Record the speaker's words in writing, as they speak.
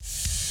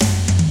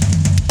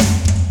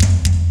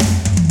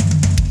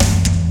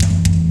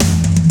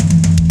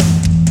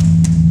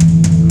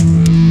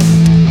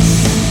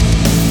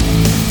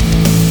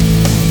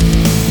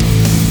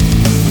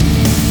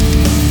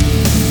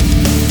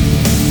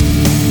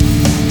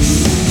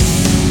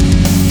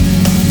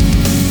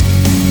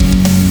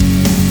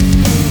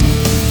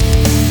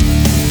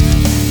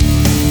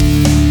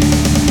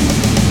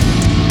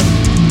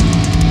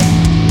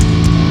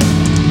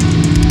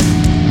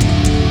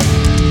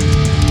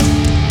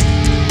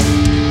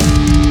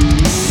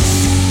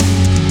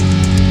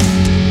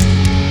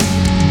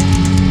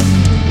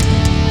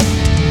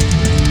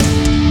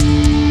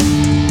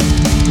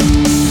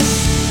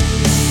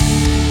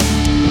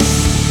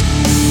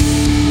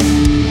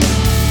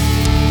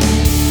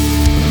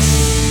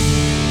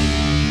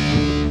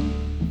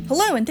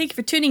Hello, and thank you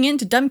for tuning in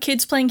to Dumb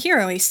Kids Playing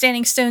Hero, a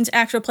Standing Stones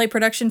actual play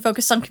production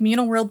focused on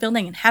communal world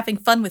building and having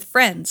fun with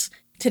friends.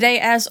 Today,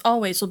 as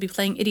always, we'll be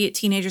playing Idiot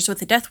Teenagers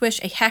with a Death Wish,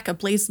 a hack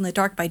ablaze in the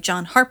dark by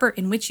John Harper,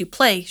 in which you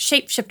play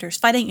shapeshifters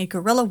fighting a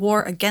guerrilla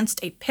war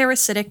against a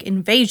parasitic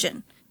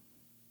invasion.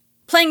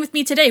 Playing with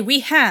me today,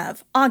 we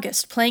have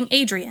August playing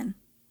Adrian.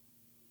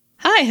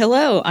 Hi,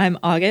 hello, I'm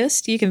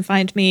August. You can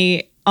find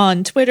me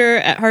on Twitter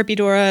at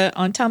HarpyDora,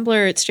 on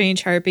Tumblr at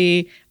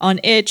StrangeHarpy, on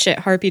itch at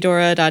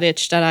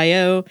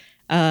harpydora.itch.io,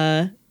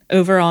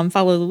 over on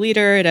Follow the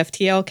Leader at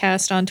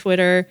FTLcast on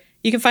Twitter.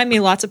 You can find me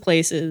lots of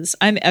places.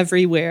 I'm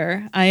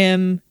everywhere. I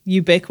am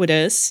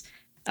ubiquitous.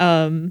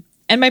 And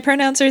my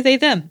pronouns are they,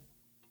 them.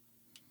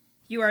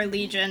 You are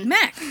Legion.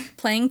 Mac,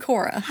 playing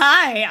Cora.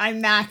 Hi, I'm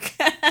Mac.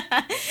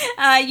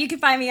 You can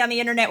find me on the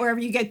internet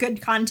wherever you get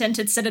good content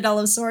at Citadel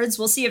of Swords.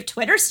 We'll see if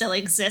Twitter still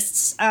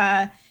exists.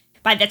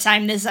 By the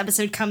time this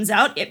episode comes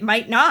out, it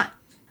might not.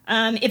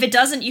 If it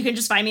doesn't, you can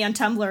just find me on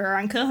Tumblr or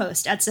on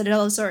Co-Host at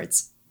Citadel of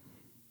Swords.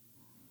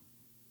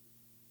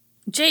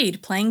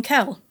 Jade, playing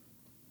Kel.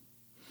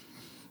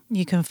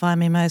 You can find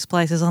me most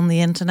places on the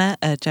internet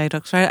at Jade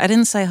Oxford. I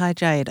didn't say hi,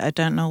 Jade. I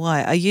don't know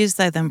why. I use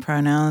they, them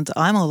pronouns.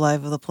 I'm all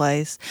over the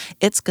place.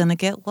 It's going to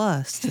get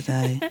worse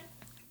today.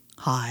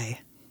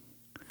 Hi.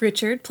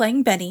 Richard,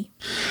 playing Benny.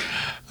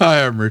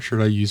 Hi, I'm Richard.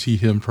 I use he,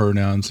 him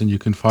pronouns, and you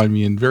can find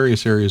me in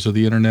various areas of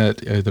the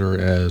internet, either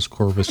as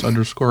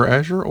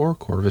Corvus_Azure or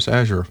Corvus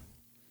Azure.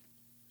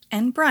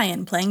 And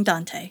Brian, playing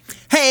Dante.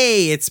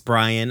 Hey, it's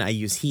Brian. I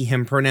use he,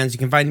 him pronouns. You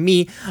can find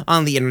me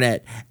on the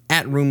internet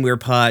at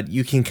RoomWeirPod.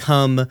 You can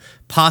come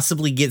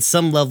possibly get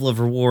some level of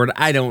reward.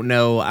 I don't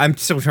know. I'm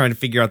still trying to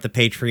figure out the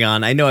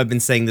Patreon. I know I've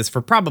been saying this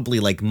for probably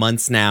like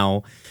months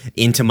now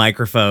into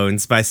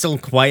microphones, but I still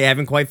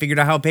haven't quite figured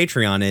out how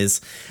Patreon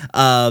is.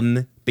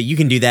 But you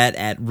can do that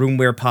at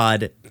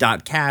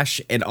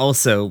roomweirpod.cash. And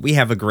also, we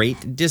have a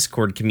great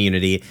Discord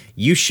community.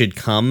 You should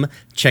come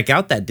check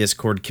out that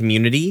Discord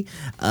community.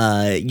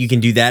 You can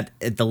do that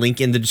at the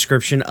link in the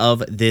description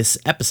of this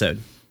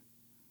episode.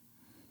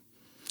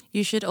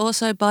 You should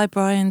also buy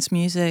Brian's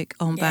music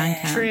on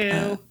Bandcamp.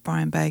 True.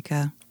 Brian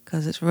Baker,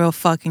 because it's real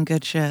fucking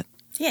good shit.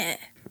 Yeah.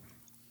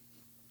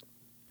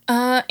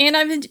 And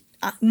I've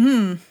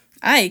been...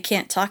 I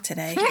can't talk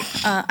today.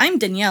 I'm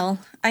Danielle.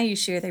 I use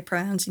she, they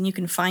pronouns, and you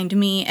can find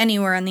me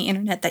anywhere on the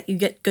internet that you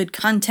get good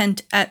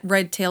content at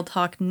Redtail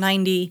Talk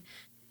 90.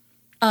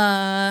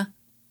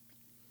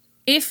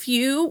 If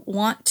you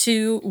want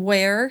to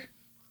wear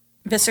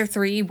Visser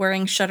 3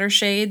 wearing shutter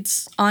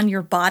shades on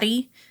your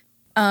body,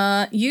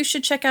 you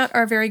should check out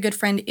our very good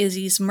friend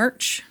Izzy's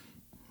merch.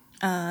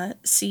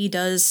 C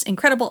does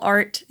incredible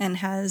art and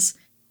has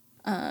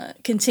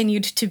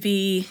continued to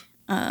be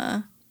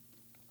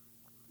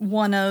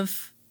one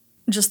of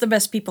just the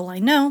best people I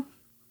know.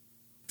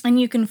 And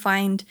you can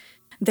find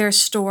their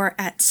store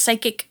at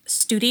Psychic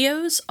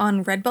Studios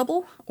on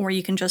Redbubble, or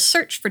you can just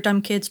search for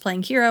Dumb Kids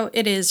Playing Hero.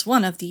 It is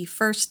one of the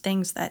first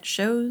things that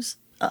shows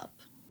up.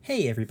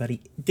 Hey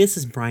everybody, this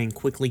is Brian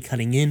quickly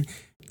cutting in.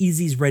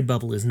 Izzy's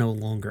Redbubble is no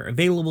longer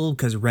available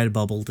because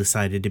Redbubble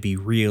decided to be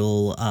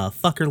real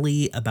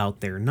fuckerly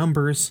about their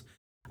numbers.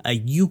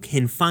 You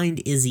can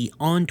find Izzy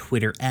on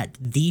Twitter at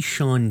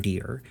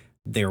TheSeanDeer.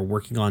 They're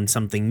working on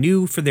something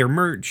new for their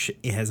merch.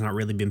 It has not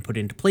really been put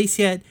into place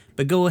yet,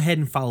 but go ahead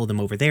and follow them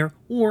over there,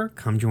 or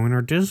come join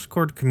our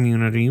Discord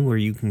community where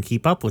you can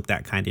keep up with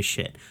that kind of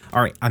shit.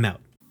 All right, I'm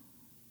out.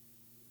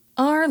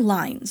 Our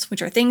lines,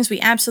 which are things we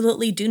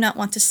absolutely do not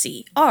want to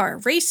see, are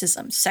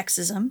racism,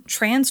 sexism,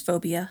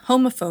 transphobia,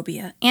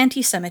 homophobia,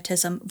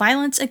 anti-Semitism,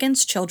 violence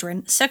against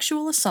children,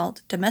 sexual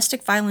assault,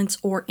 domestic violence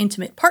or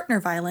intimate partner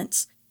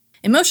violence,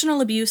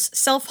 emotional abuse,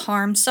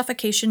 self-harm,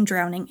 suffocation,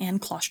 drowning, and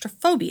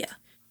claustrophobia.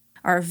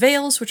 Our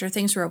veils, which are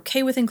things we're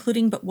okay with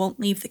including but won't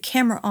leave the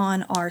camera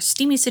on, are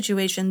steamy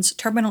situations,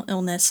 terminal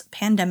illness,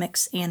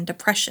 pandemics, and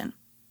depression.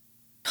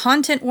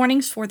 Content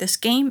warnings for this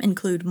game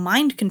include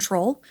mind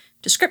control,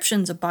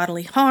 descriptions of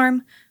bodily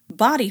harm,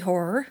 body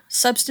horror,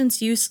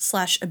 substance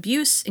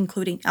use/abuse,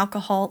 including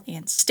alcohol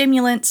and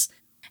stimulants,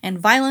 and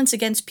violence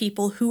against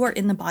people who are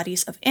in the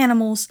bodies of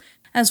animals,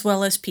 as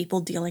well as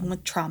people dealing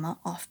with trauma,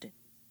 often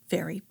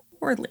very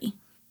poorly.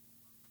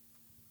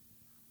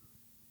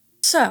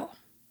 So,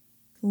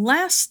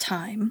 last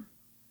time,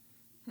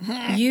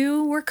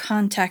 you were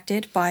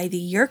contacted by the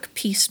Yeerk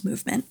Peace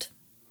Movement,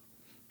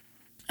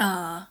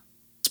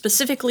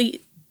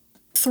 specifically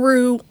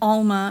through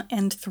Alma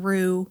and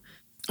through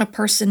a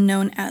person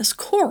known as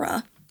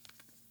Cora,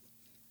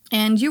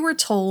 and you were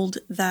told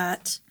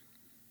that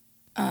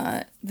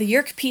the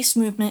Yeerk Peace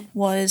Movement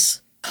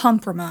was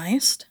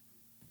compromised.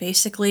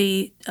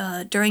 Basically,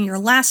 during your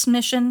last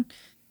mission,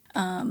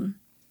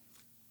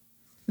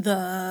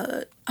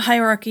 the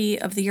hierarchy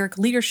of the Yeerk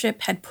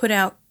leadership had put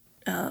out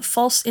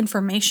false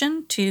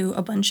information to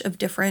a bunch of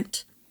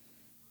different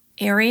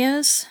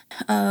areas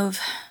of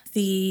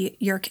the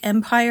Yeerk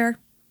Empire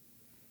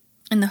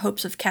in the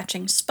hopes of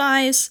catching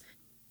spies,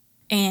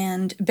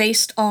 and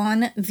based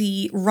on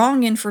the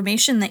wrong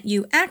information that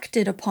you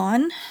acted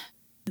upon,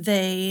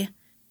 they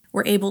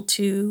were able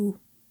to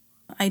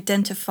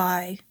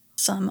identify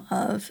some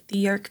of the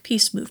Yerk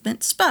Peace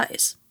Movement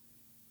spies.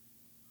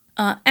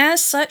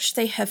 As such,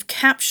 they have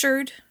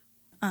captured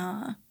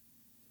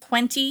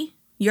 20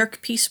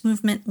 Yerk Peace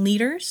Movement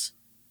leaders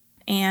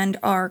and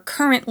are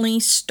currently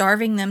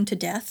starving them to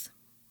death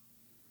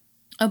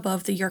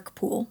above the Yerk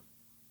pool.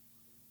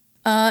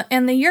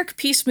 And the Yerk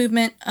Peace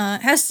Movement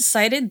has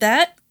decided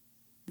that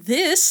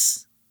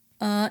this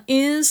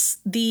is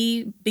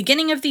the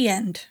beginning of the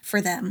end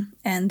for them,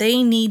 and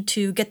they need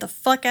to get the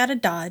fuck out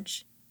of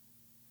Dodge.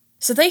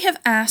 So they have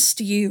asked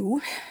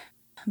you,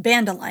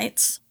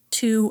 Bandolites,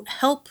 to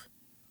help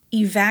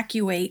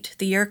evacuate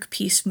the Yerk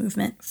Peace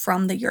Movement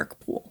from the Yerk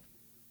pool.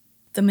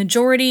 The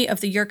majority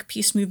of the Yerk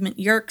Peace Movement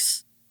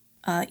Yerks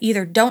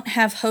either don't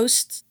have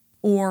hosts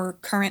or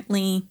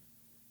currently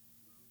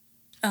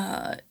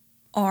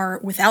are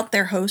without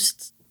their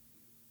hosts.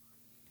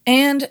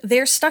 And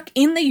they're stuck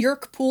in the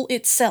Yerk pool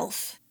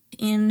itself,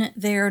 in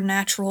their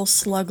natural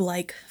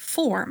slug-like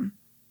form.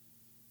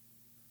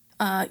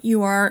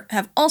 You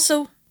have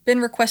also been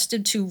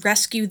requested to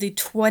rescue the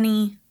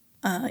 20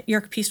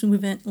 Yerk Peace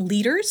Movement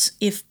leaders,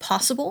 if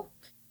possible,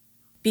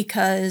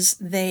 because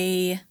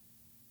they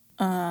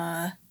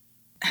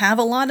have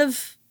a lot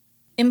of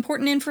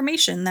important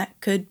information that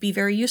could be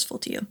very useful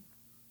to you.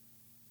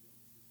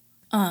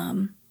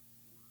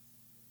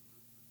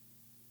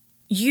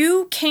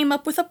 You came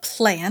up with a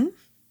plan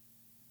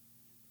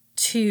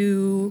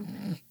to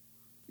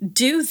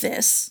do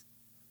this.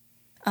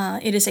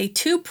 It is a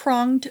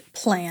two-pronged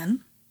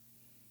plan.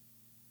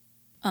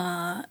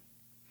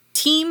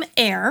 Team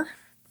Air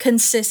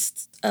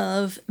consists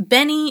of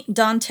Benny,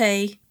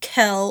 Dante,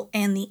 Kel,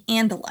 and the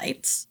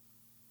Andalites,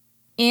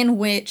 in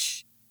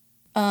which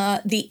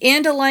the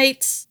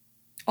Andalites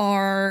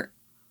are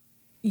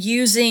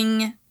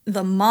using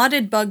the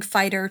modded bug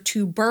fighter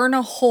to burn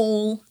a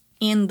hole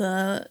in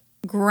the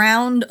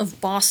ground of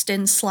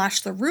Boston /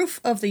 the roof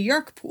of the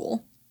Yerk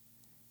pool,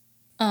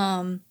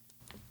 and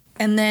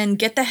then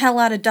get the hell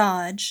out of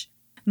Dodge.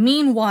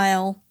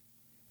 Meanwhile,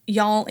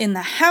 y'all in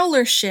the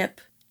Howler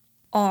ship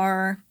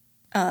are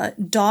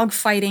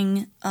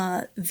dogfighting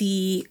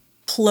the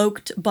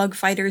cloaked bug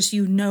fighters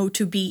you know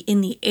to be in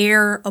the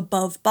air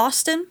above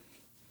Boston.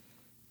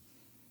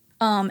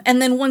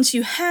 And then once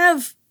you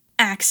have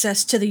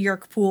access to the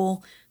Yerk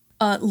pool,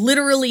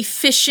 literally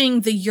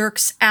fishing the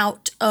Yerks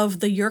out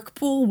of the Yerk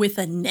pool with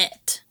a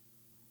net.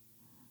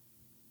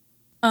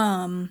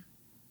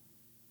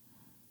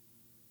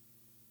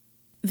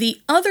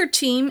 The other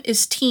team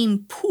is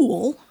Team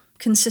Pool,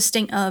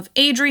 consisting of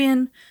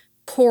Adrian,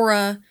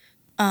 Cora,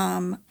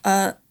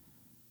 a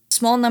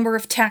small number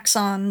of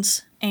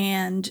Taxons,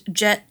 and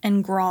Jet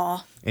and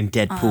Graw. And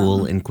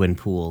Deadpool and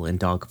Gwenpool and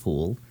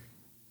Dogpool.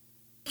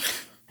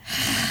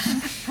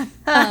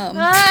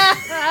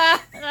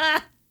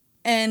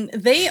 And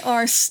they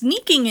are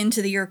sneaking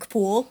into the Yerk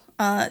pool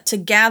to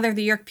gather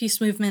the Yerk Peace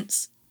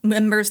Movement's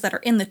members that are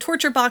in the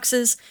torture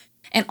boxes,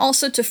 and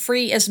also to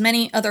free as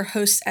many other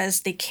hosts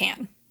as they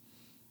can.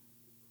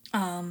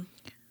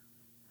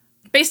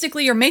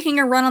 Basically, you're making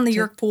a run on the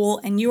Yerk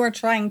pool, and you are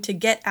trying to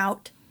get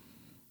out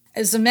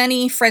as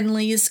many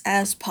friendlies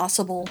as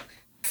possible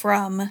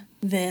from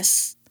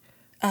this,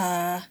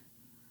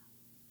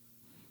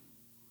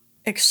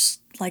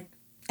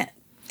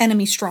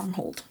 enemy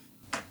stronghold.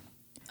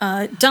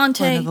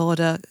 Dante... Point of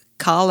order,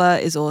 Carla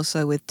is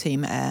also with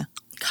Team Air.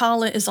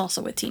 Carla is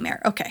also with Team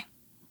Air. Okay.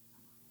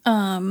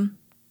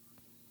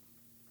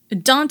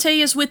 Dante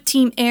is with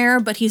Team Air,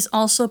 but he's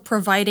also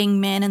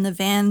providing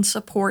man-in-the-van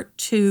support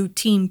to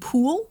Team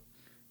Pool.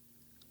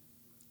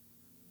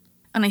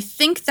 And I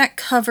think that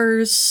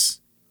covers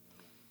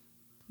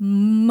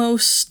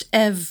most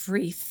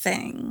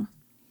everything.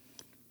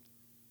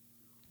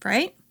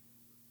 Right?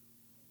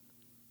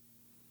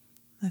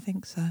 I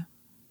think so.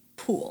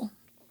 Pool.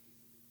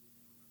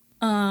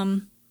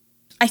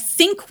 I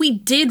think we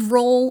did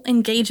roll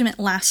engagement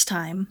last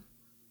time.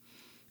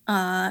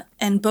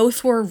 And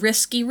both were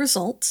risky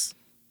results,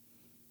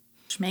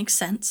 which makes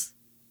sense.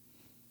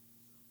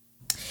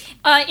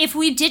 If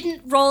we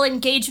didn't roll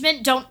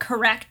engagement, don't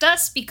correct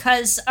us,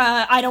 because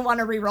I don't want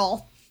to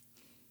re-roll.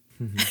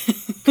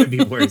 Could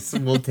be worse.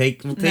 We'll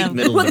take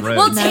middle of the road.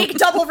 We'll take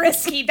double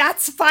risky.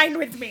 That's fine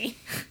with me.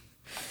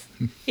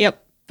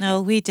 Yep.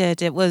 No, we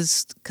did. It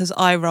was because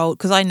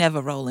I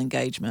never roll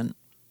engagement.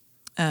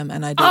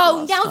 And I did. Oh,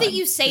 last now time, that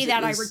you say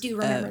that, I was, do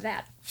remember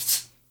that.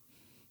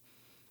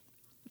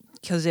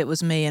 Because it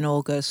was me and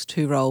August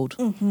who rolled.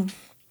 Mm-hmm.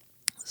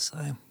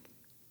 So.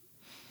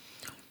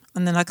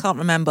 And then I can't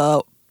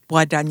remember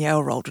why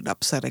Danielle rolled an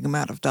upsetting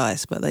amount of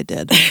dice, but they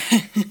did.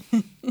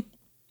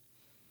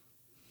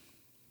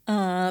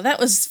 That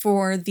was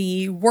for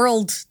the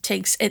world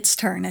takes its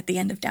turn at the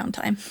end of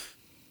downtime.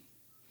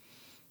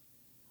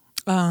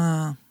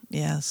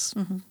 Yes.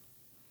 Mm-hmm.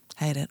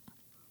 Hate it.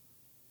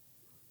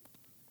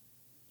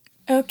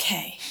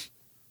 Okay.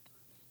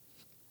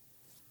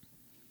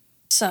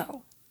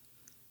 So.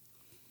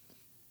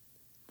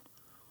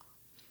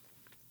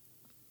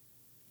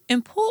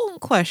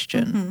 Important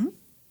question. Mm-hmm.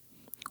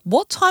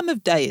 What time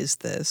of day is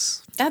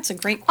this? That's a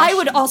great question. I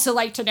would also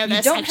like to know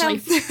this, don't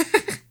actually.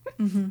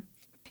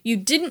 You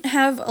didn't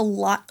have a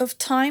lot of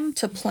time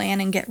to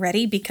plan and get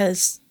ready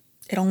because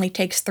it only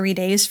takes 3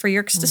 days for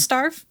Yerks to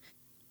starve.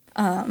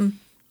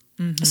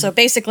 So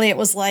basically it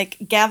was like,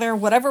 gather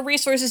whatever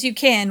resources you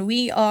can.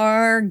 We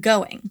are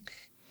going.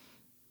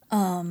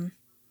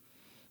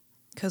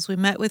 Because we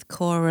met with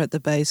Cora at the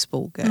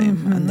baseball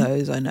game, and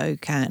those I know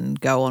can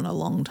go on a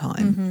long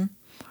time.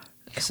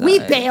 So, We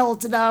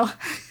bailed, though.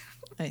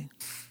 hey.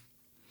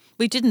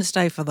 We didn't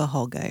stay for the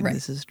whole game, Right.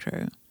 this is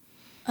true.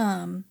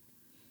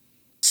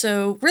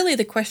 So really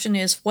the question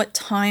is, what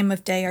time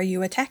of day are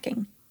you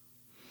attacking?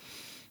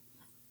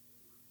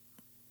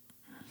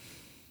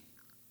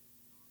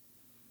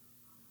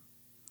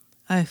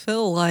 I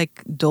feel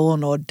like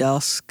dawn or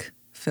dusk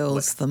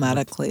feels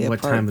thematically What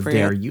appropriate. time of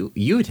day are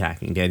you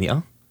attacking,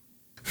 Danielle?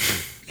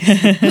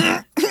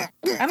 I'm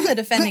the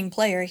defending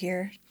player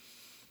here.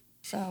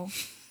 So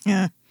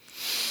Yeah.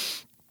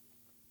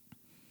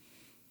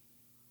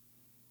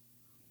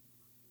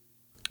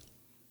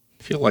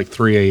 I feel like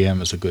 3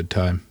 a.m. is a good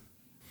time.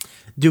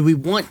 Do we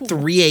want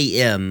 3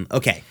 a.m.?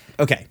 Okay.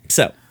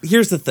 So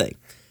here's the thing.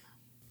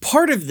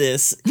 Part of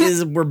this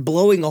is we're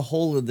blowing a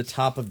hole in the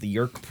top of the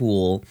Yerk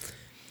pool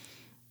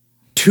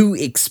to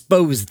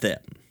expose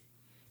them.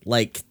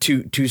 Like,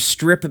 to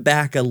strip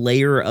back a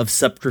layer of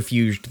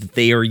subterfuge that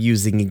they are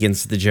using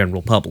against the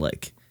general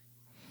public.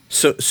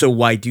 So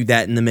why do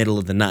that in the middle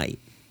of the night?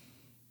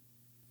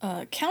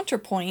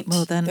 counterpoint,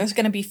 Well, then- there's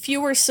going to be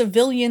fewer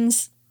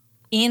civilians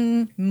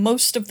in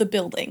most of the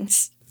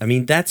buildings. I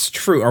mean, that's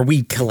true. Are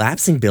we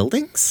collapsing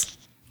buildings?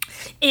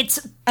 It's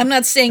I'm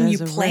not saying There's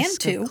you a plan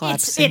risk of to.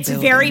 collapsing it's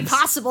very buildings.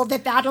 possible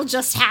that that'll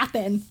just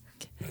happen.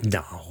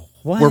 No.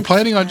 What? We're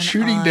planning on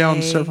shooting down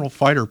I- several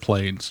fighter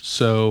planes,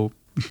 so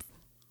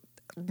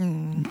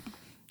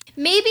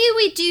Maybe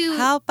we do.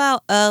 How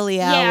about early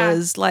Yeah.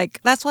 hours?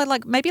 Like that's why,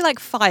 like maybe like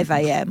 5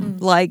 a.m.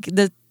 Like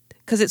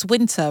because it's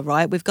winter,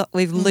 right?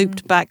 We've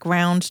looped back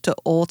round to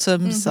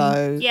autumn,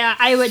 so Yeah,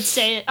 I would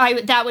say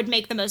that would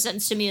make the most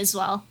sense to me as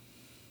well.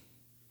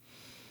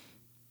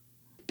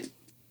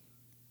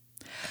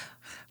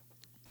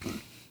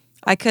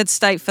 I could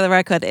state for the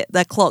record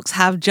the clocks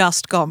have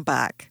just gone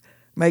back.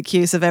 Make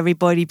use of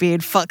everybody being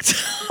fucked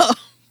up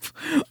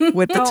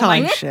with the Oh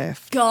time my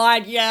shift.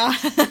 God, yeah.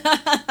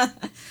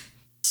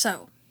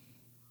 So,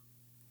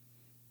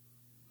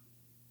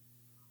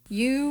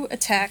 you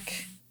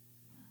attack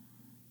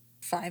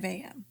 5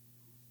 a.m.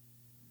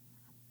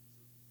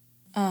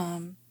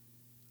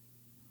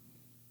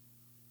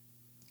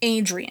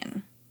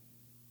 Adrian,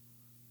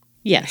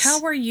 Yes.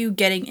 how are you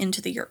getting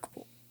into the Yerk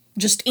pool?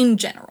 Just in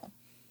general.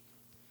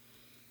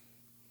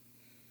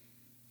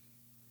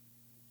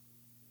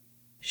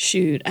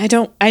 Shoot.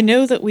 I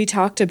know that we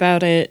talked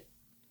about it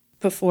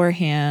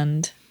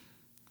beforehand.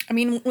 I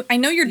mean, I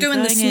know you're doing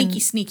the going sneaky in-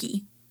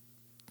 sneaky.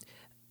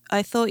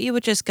 I thought you were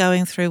just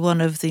going through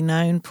one of the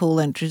known pool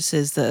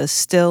entrances that are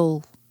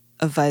still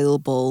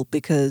available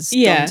because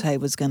Yeah. Dante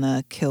was going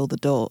to kill the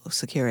door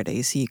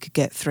security so you could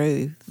get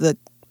through the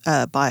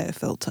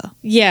biofilter.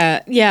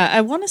 Yeah.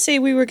 I want to say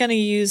we were going to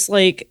use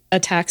like a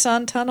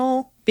taxon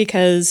tunnel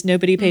because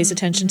nobody pays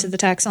attention to the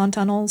taxon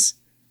tunnels.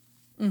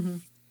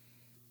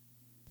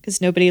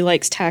 Because nobody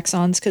likes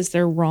taxons because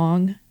they're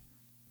wrong.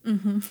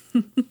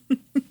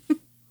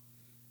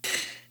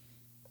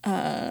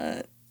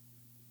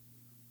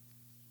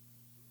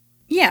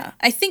 Yeah,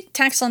 I think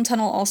Taxon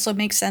Tunnel also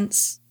makes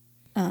sense.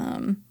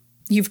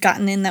 You've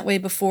gotten in that way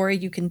before,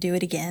 you can do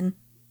it again.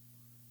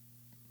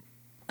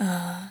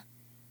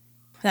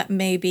 That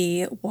may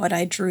be what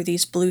I drew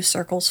these blue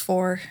circles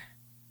for.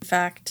 In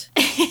fact,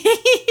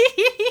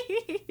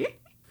 it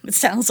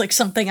sounds like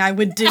something I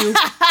would do.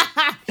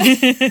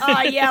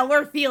 Oh, yeah,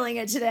 we're feeling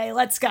it today.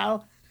 Let's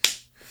go.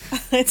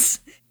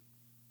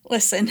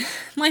 Listen,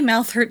 my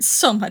mouth hurts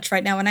so much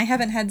right now, and I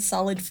haven't had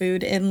solid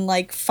food in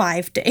like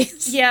 5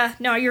 days. Yeah,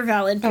 no, you're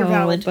valid. You're Oh,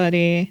 valid.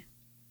 buddy.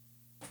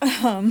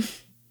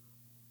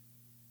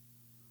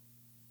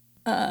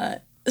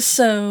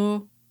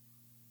 So,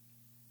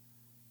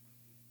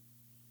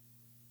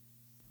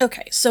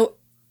 okay, so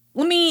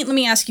let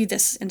me ask you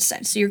this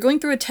instead. So you're going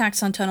through a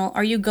taxon tunnel.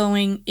 Are you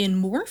going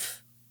in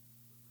morph?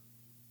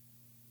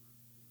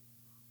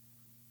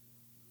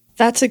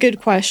 That's a good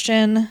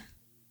question.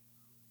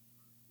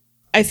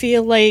 I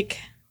feel like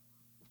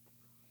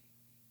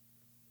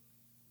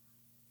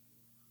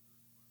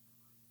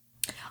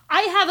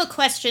I have a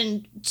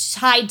question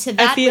tied to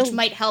that, feel- which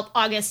might help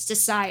August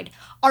decide.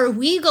 Are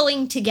we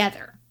going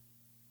together?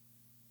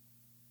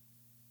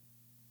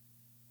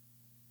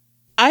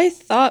 I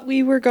thought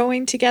we were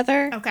going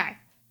together. Okay.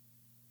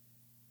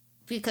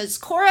 Because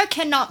Cora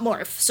cannot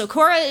morph, so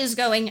Cora is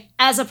going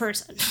as a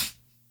person.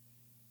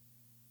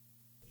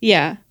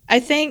 Yeah, I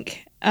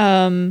think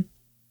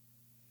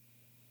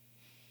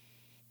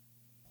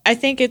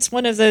it's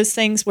one of those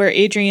things where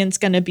Adrian's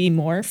going to be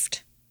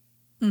morphed.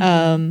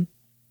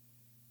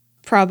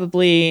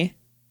 Probably.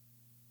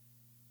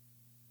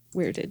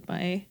 Where did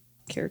my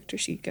character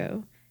sheet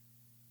go?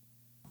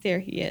 There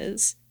he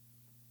is.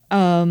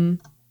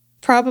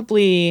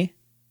 Probably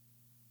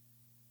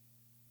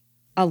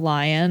a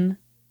lion.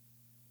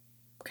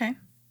 Okay.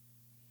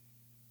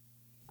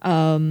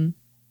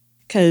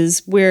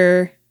 Because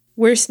we're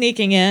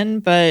sneaking in,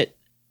 but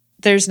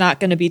there's not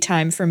going to be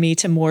time for me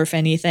to morph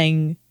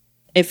anything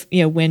if,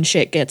 when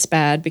shit gets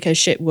bad, because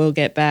shit will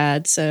get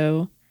bad.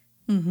 So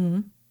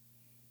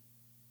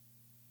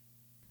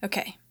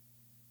Okay.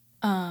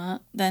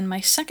 Then my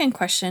second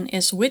question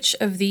is, which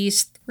of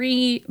these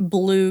 3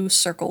 blue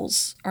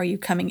circles are you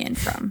coming in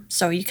from?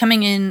 So are you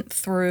coming in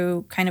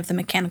through kind of the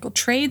mechanical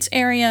trades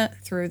area,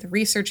 through the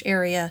research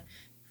area,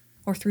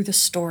 or through the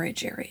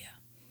storage area?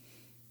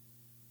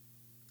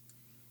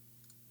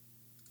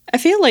 I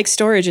feel like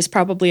storage is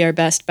probably our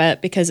best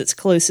bet because it's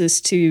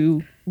closest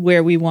to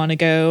where we want to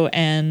go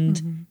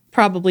and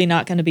probably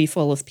not going to be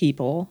full of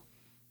people.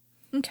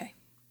 Okay.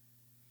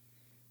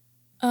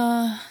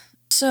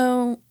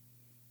 So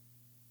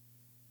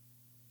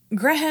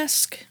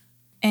Grehesk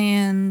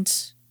and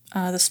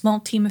the small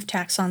team of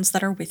taxons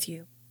that are with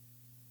you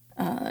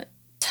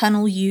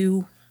tunnel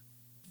you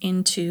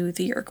into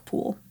the Yerk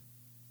pool.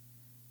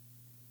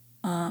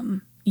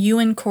 You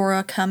and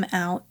Cora come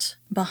out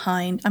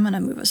behind. I'm going to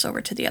move us over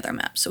to the other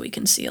map so we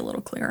can see a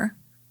little clearer.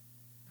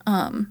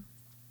 Come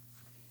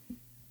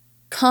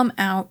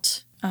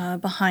out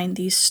behind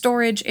these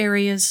storage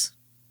areas,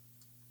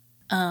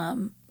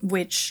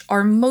 which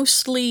are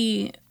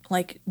mostly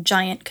like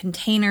giant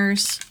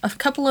containers. A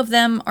couple of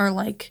them are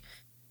like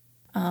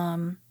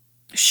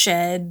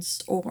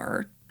sheds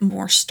or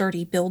more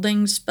sturdy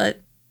buildings,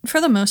 but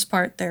for the most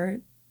part, they're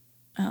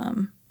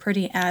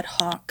pretty ad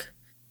hoc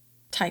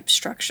type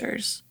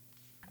structures.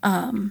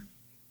 And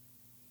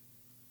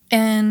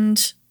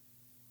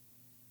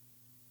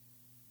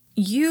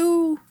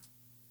you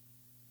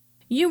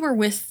were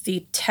with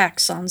the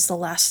taxons the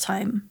last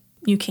time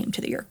you came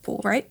to the Yerk pool,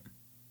 right?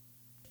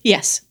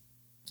 Yes.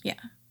 Yeah.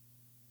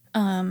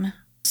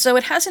 So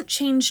it hasn't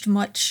changed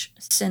much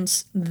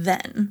since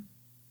then.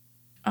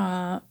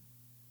 But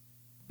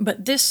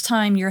this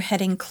time you're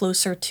heading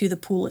closer to the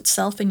pool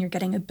itself and you're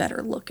getting a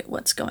better look at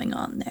what's going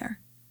on there.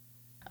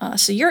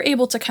 So you're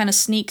able to kind of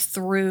sneak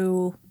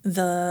through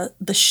the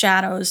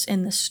shadows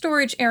in the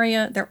storage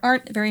area. There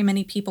aren't very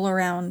many people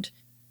around,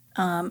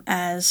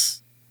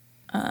 as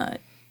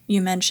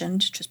you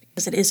mentioned, just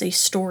because it is a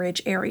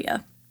storage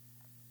area.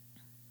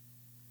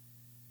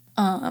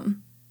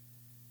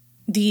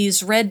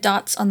 These red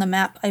dots on the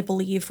map, I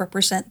believe,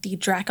 represent the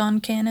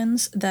Drakon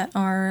cannons that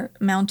are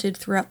mounted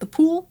throughout the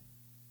pool.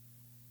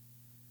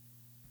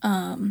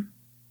 And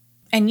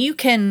you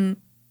can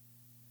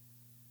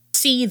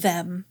see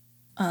them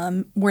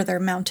where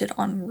they're mounted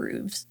on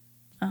roofs.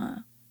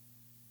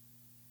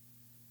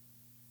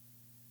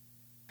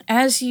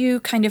 As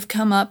you kind of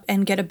come up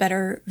and get a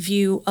better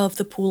view of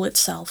the pool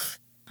itself,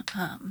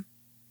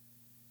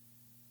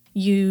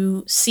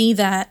 you see,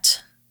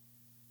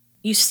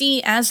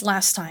 as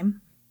last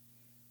time,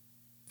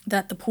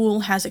 that the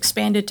pool has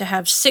expanded to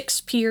have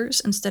 6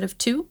 piers instead of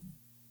 2.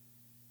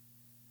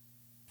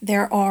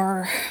 There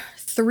are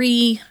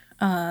 3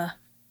 kind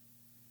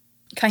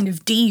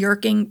of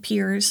de-yerking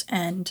piers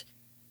and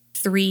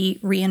 3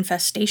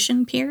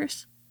 reinfestation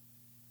piers.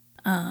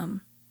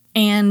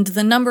 And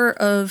the number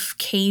of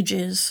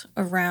cages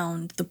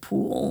around the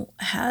pool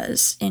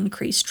has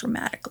increased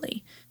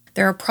dramatically.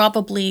 There are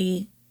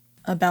probably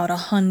about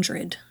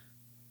 100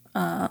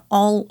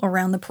 all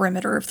around the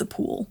perimeter of the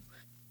pool.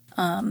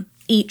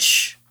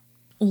 Each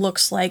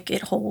looks like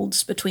it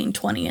holds between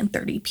 20 and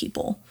 30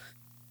 people.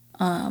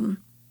 And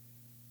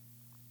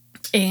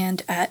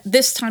at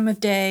this time of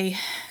day,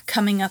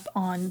 coming up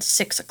on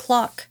 6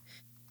 o'clock,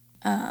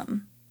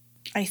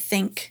 I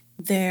think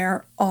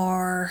there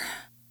are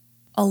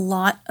a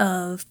lot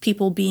of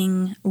people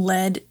being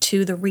led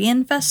to the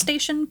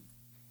reinfestation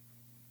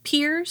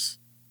piers.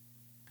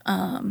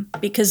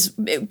 Because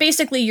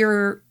basically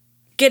you're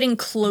getting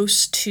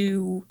close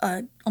to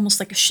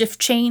almost like a shift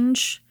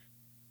change.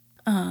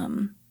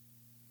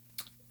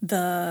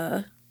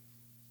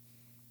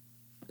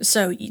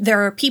 So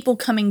there are people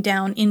coming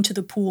down into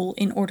the pool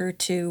in order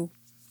to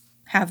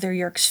have their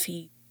Yerks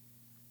feed,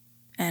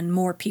 and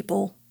more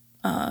people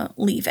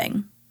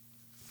leaving.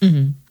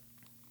 Mm-hmm.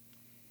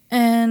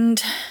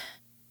 And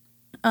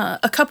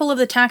a couple of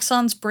the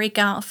taxons break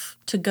off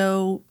to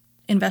go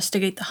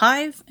investigate the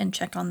hive and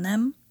check on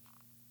them.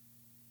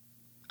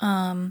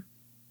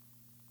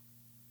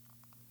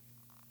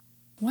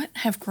 What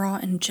have Gra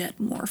and Jet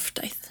morphed?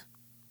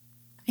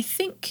 I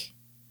think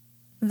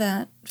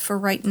that for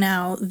right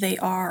now they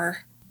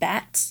are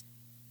bats.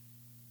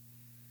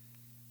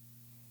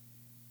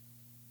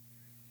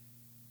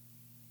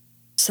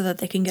 So that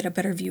they can get a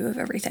better view of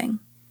everything.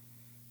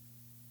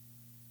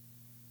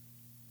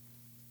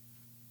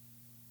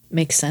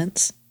 Makes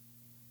sense.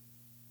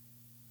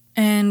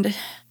 And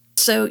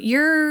so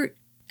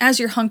as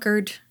you're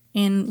hunkered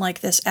in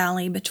like this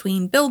alley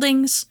between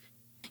buildings,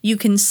 you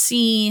can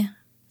see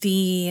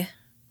the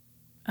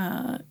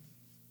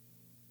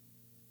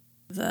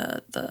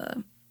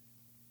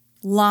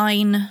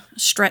line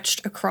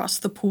stretched across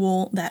the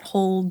pool that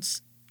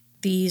holds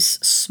these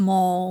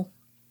small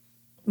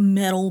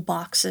metal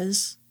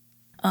boxes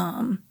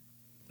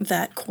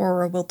that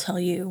Cora will tell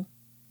you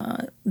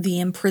the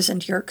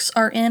imprisoned Yeerks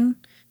are in.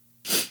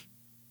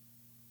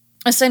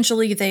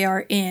 Essentially, they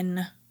are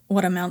in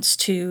what amounts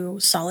to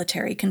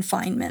solitary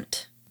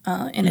confinement,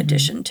 in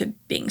addition to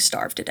being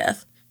starved to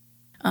death.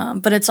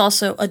 But it's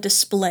also a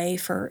display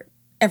for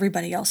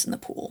everybody else in the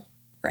pool,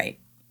 right?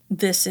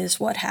 This is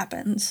what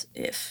happens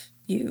if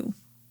you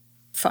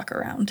fuck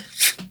around.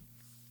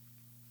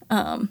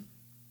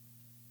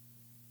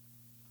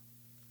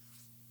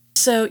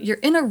 So you're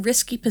in a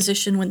risky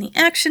position when the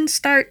action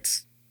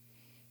starts.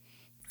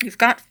 You've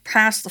got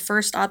past the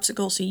first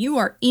obstacle, so you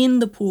are in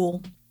the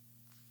pool.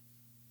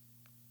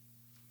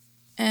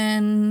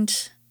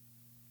 And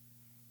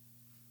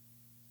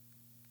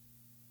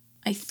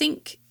I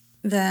think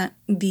that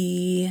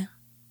the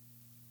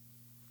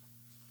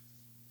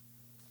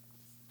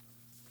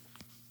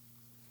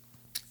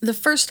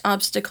first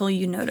obstacle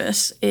you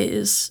notice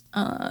is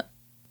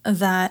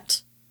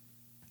that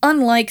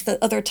unlike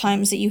the other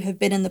times that you have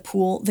been in the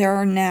pool, there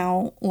are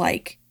now,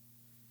 like,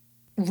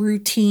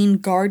 routine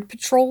guard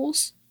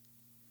patrols.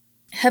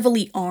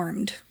 Heavily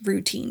armed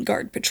routine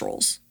guard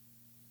patrols.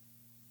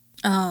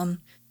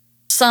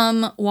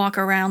 Some walk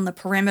around the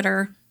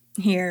perimeter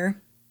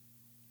here.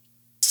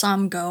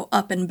 Some go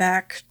up and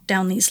back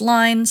down these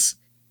lines.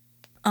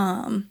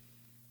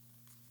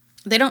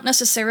 They don't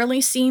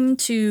necessarily seem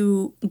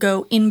to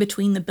go in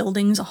between the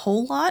buildings a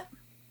whole lot.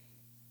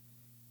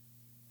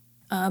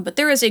 But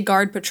there is a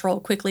guard patrol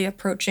quickly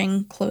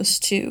approaching close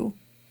to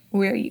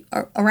where you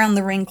are, around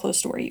the ring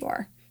close to where you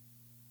are.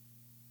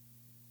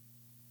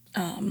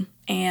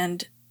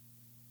 And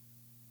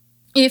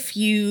if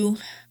you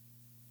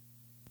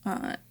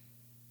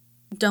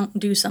don't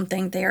do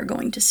something, they are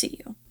going to see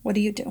you. What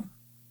do you do?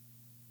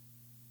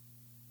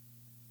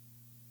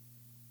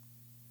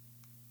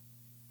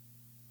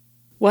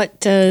 What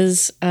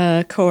does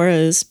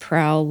Cora's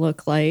prowl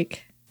look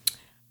like?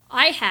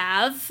 I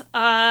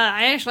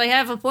actually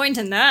have a point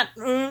in that.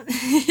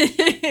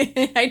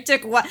 I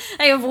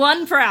have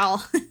one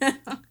prowl.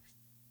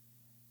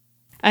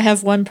 I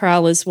have one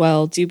prowl as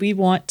well. Do we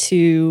want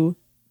to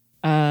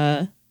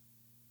do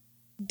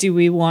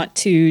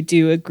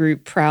a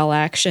group prowl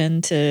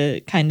action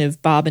to kind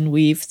of bob and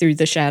weave through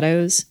the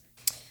shadows?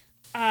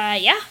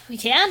 Yeah, we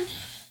can.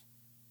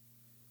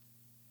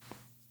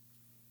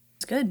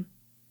 It's good.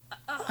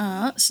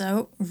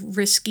 So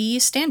risky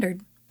standard.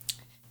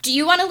 Do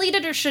you want to lead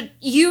it, or should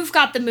you've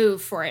got the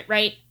move for it,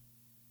 right?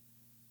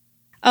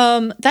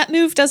 That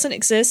move doesn't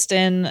exist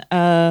in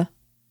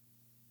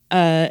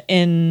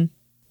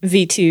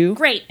V2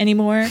 Great.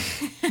 anymore.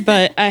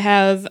 But I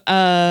have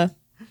I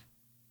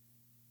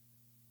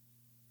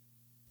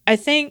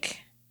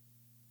think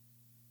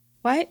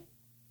why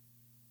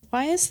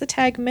is the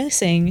tag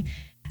missing?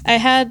 I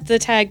had the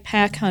tag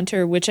Pack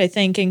Hunter, which I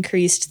think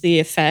increased the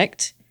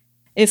effect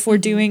if we're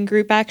doing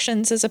group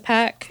actions as a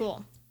pack.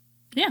 Cool.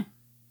 Yeah.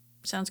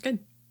 Sounds good.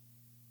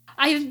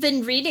 I've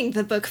been reading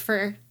the book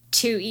for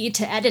 2E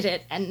to edit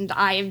it, and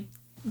I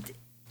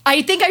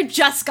think I've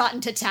just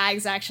gotten to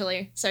tags,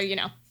 actually. So, you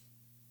know.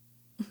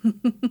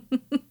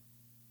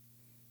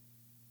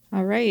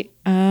 All right.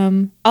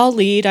 I'll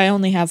lead. I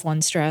only have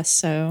one stress,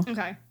 so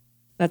Okay.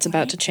 that's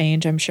about to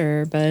change, I'm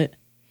sure, but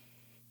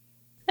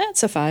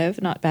that's a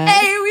 5, not bad.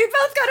 Hey, we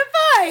both got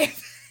a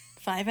 5!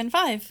 5 and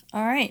 5.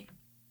 All right.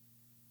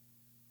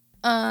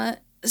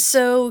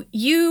 So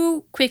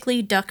you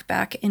quickly duck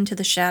back into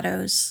the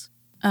shadows.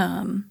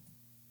 And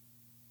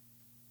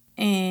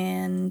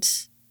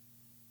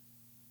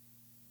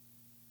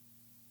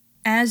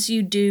as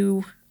you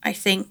do, I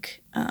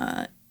think,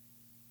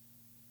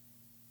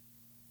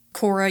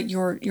 Cora,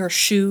 your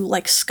shoe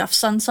like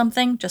scuffs on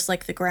something, just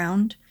like the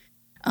ground.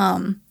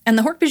 And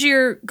the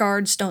Hork-Bajir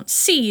guards don't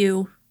see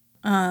you,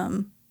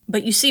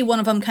 but you see one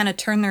of them kind of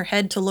turn their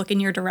head to look in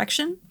your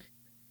direction.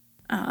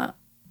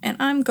 And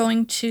I'm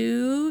going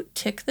to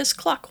tick this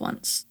clock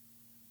once.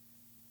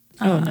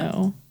 Oh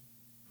no.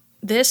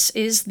 This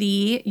is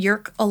the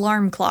Yeerk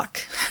alarm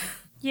clock.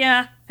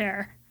 Yeah,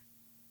 fair.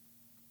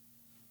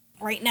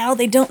 Right now,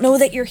 they don't know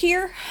that you're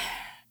here.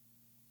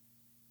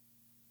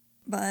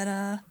 But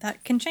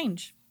that can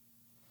change.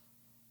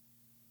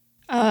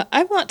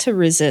 I want to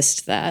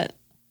resist that.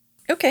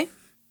 Okay.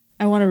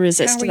 I want to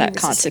resist How are you that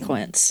resisting?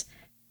 consequence.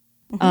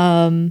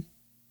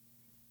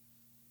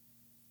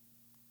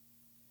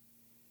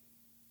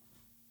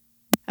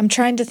 I'm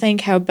trying to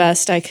think how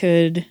best I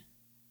could.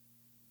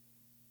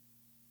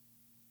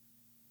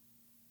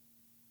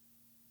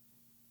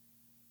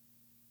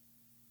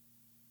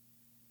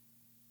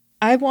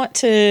 I want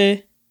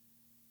to.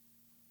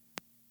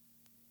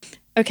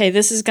 Okay,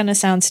 this is going to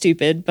sound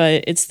stupid,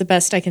 but it's the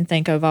best I can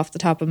think of off the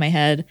top of my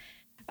head.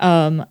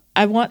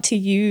 I want to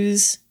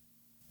use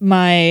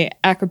my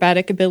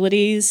acrobatic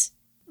abilities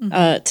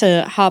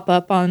to hop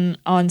up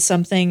on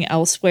something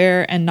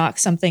elsewhere and knock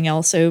something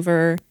else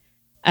over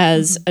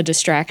as a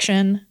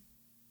distraction.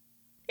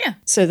 Yeah.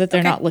 So that they're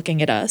Okay. not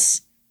looking at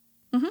us.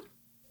 Mhm.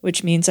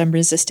 Which means I'm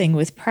resisting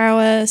with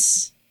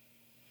prowess.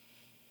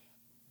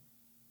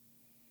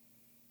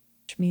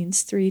 which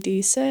means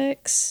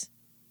 3d6.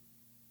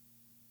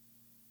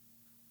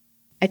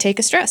 I take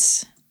a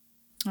stress.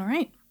 All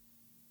right.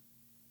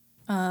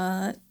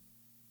 I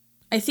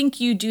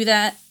think you do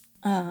that,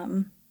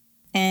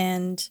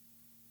 and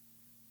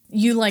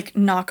you like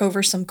knock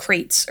over some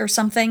crates or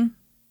something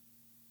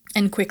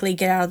and quickly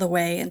get out of the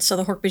way. And so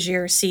the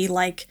Hork-Bajir see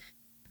like,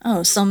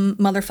 oh, some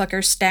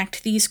motherfucker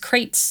stacked these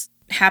crates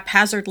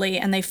haphazardly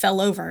and they fell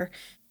over.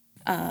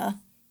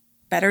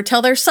 Better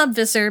tell their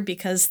subvisor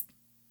because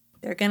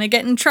they're gonna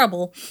get in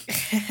trouble.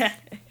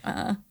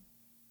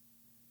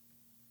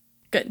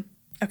 Good.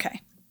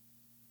 Okay.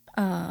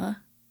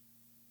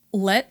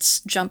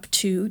 Let's jump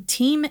to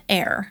Team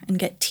Air and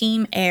get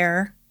Team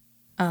Air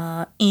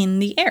in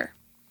the air.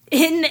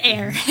 In the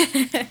air.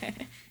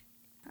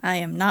 I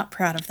am not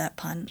proud of that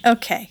pun.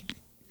 Okay.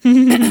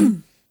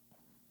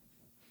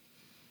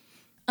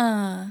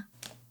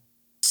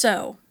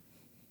 So,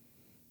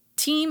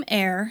 Team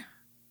Air,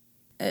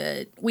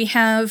 we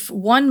have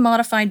one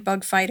modified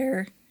bug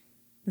fighter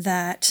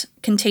that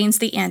contains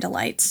the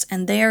Andalites,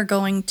 and they are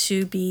going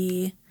to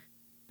be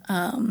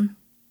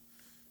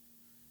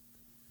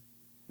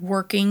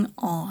working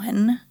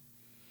on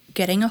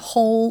getting a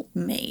hole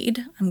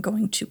made. I'm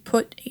going to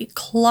put a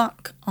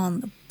clock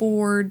on the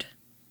board.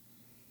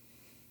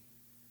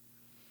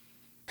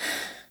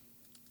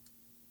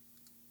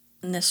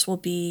 And this will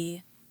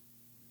be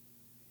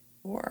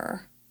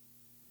for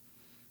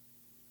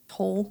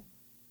hole.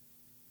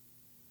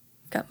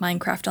 Got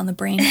Minecraft on the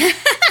brain.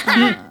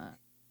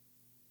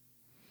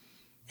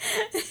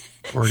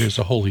 Or it is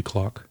a holy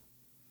clock.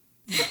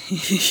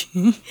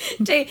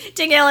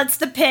 Danielle, it's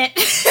the pit.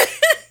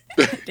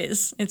 It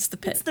is. It's the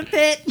pit. It's the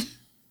pit.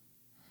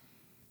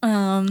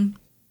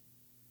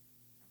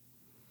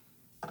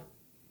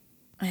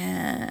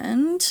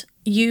 And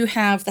you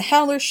have the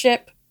Howler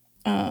ship.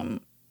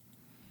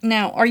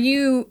 Now,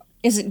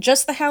 is it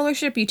just the Howler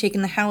ship? Are you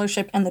taking the Howler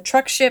ship and the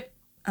truck ship?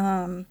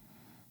 How's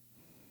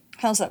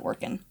that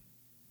working?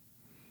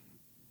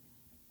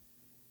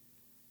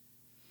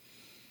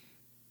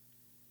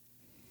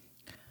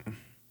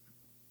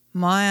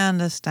 My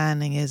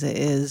understanding is it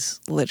is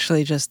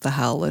literally just the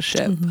Howler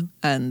ship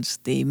and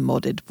the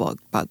modded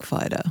bug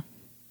fighter.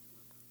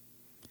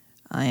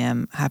 I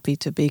am happy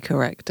to be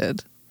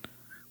corrected.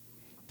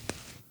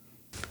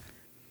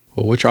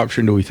 Well, which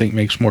option do we think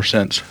makes more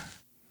sense?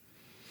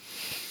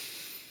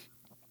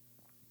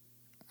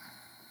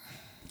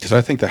 Because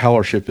I think the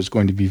Howler ship is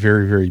going to be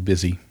very, very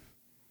busy.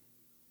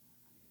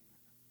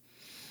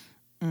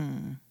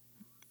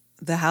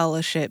 The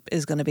Howler ship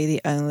is going to be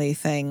the only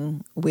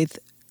thing with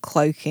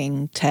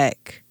cloaking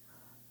tech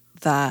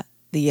that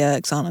the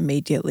Yerks aren't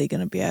immediately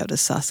going to be able to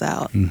suss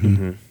out.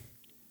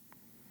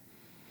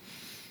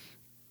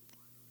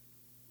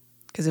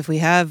 Because if we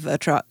have the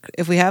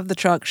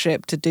truck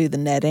ship to do the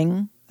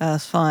netting,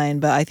 that's fine,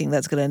 but I think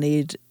that's going to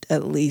need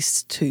at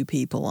least 2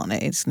 people on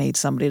it. It needs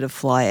somebody to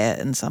fly it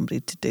and somebody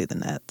to do the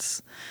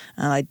nets.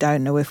 And I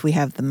don't know if we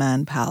have the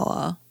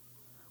manpower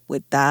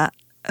with that,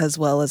 as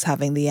well as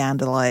having the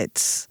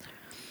Andalites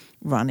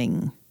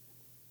running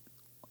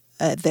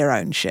their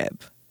own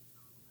ship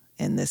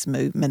in this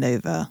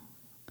maneuver.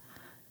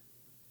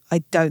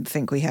 I don't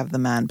think we have the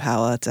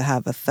manpower to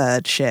have a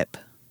third ship.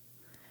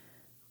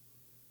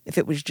 If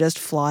it was just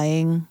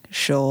flying,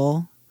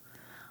 sure,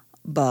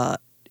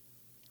 but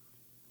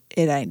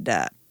it ain't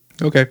that.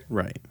 Okay.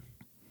 Right.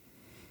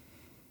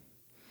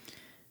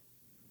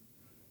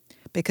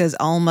 Because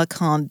Alma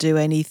can't do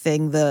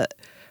anything that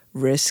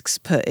risks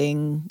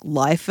putting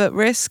life at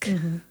risk.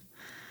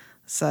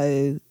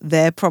 So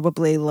they're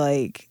probably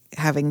like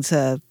having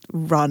to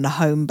run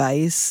home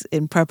base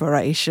in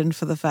preparation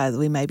for the fact that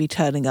we may be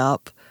turning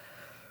up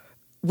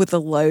with a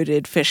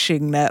loaded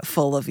fishing net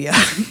full of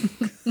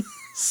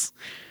Yerks.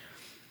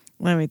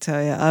 Let me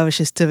tell you, I was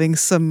just doing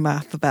some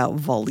math about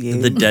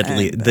volume. The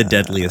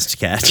deadliest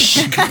catch.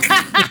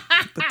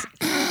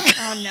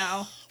 Oh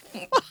no.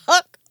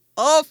 Fuck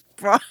off,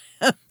 Brian.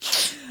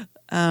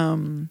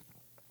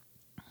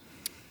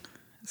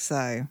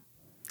 So,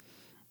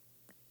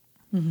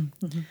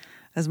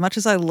 as much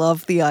as I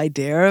love the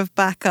idea of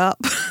backup,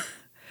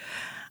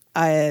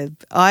 I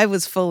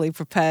was fully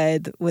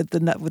prepared with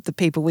the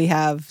people we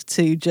have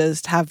to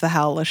just have the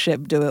Howler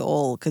ship do it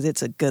all, because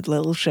it's a good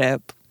little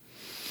ship.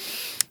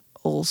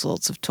 All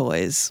sorts of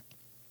toys.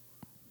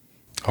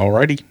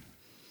 Alrighty.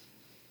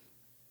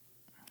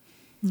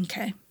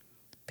 Okay.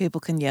 People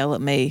can yell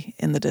at me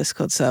in the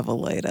Discord server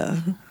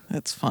later.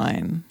 It's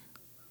fine.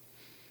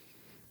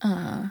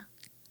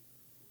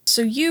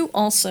 So you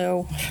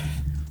also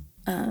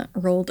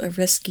rolled a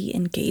risky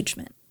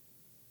engagement.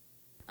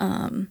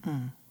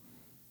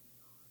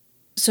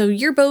 So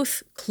you're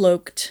both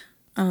cloaked.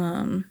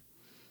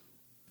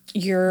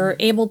 You're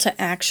able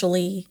to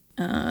actually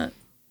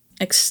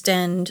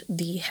extend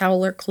the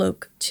Howler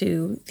cloak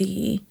to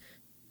the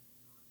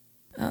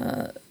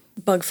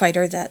bug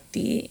fighter that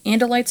the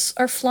Andalites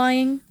are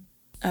flying,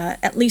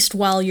 at least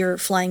while you're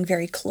flying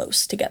very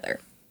close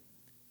together.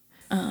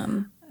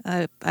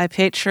 I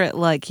picture it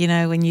like,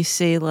 when you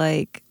see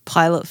like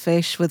pilot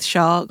fish with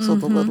sharks or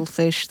the little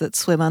fish that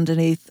swim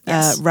underneath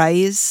Yes.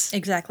 rays,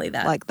 Exactly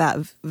that. like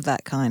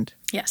that kind.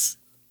 Yes.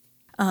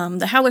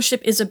 The Howler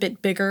ship is a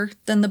bit bigger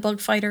than the Bug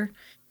Fighter.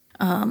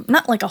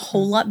 Not like a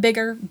whole lot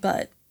bigger,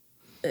 but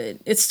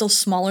it's still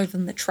smaller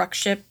than the truck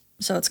ship.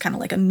 So it's kind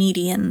of like a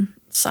median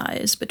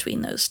size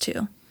between those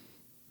two.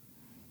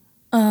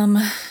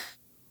 And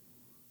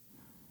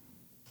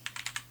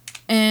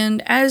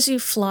as you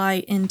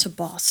fly into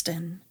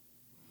Boston,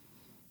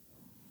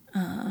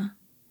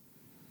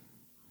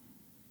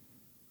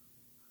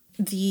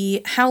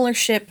 the Howler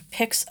ship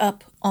picks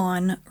up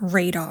on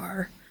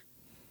radar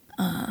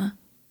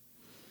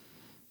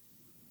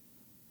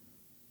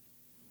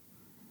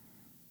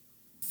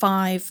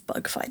 5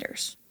 bug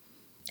fighters,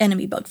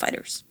 enemy bug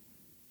fighters.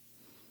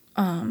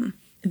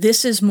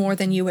 This is more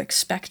than you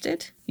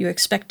expected. You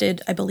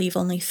expected, I believe,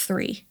 only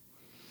 3.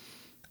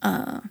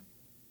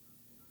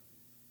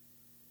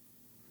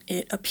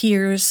 It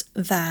appears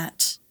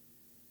that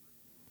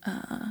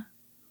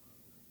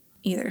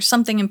either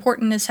something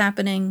important is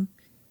happening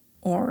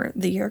or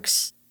the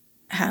Yeerks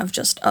have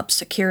just upped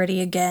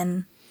security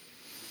again,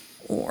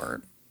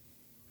 or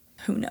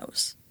who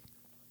knows.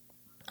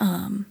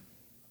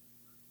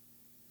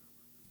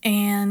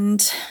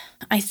 And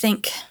I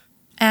think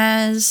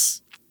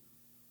as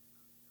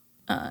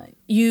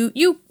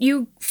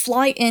you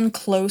fly in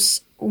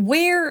close,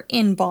 where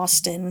in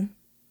Boston?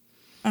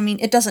 I mean,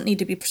 it doesn't need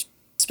to be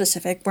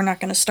specific. We're not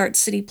going to start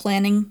city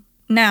planning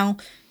now.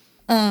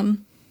 But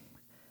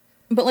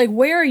like,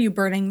 where are you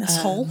burning this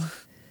hole?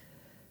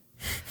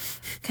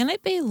 Can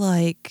it be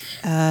like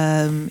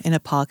in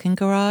a parking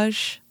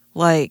garage?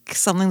 Like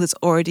something that's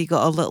already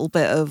got a little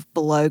bit of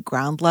below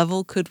ground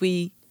level?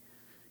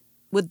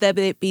 Would there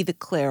be the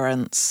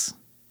clearance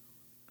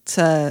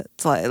to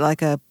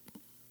like a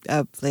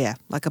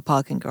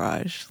parking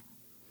garage?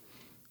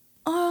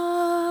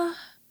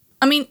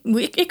 I mean,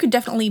 it could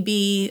definitely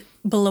be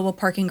below a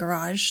parking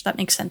garage. That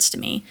makes sense to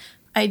me.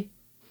 I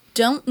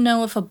don't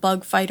know if a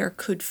bug fighter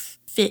could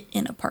fit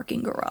in a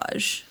parking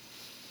garage.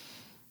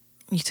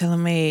 You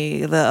telling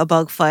me that a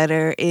bug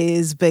fighter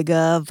is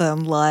bigger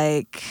than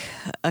like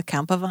a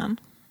camper van?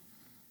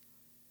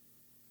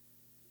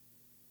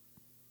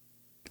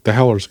 The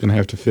Howler's going to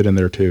have to fit in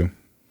there too.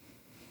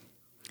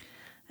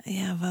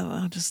 Yeah, but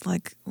I'll just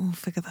we'll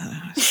figure that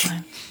out. It's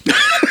fine.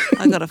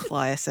 I gotta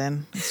fly us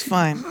in. It's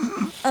fine.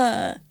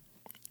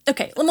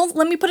 Okay,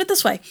 let me put it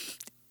this way.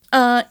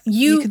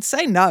 You can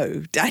say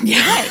no, Daniel.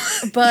 Right,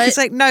 You but can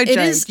say no, it Jade.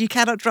 is- You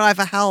cannot drive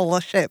a Howler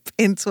ship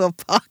into a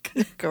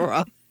parking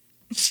garage.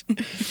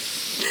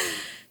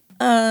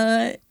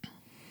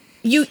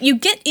 You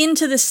get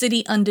into the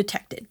city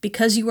undetected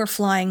because you are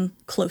flying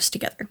close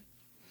together.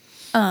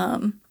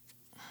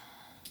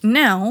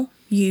 Now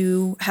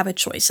you have a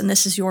choice, and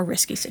this is your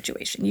risky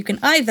situation. You can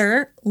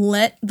either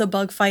let the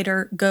bug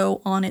fighter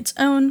go on its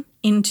own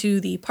into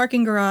the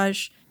parking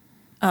garage,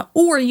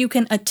 or you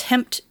can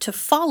attempt to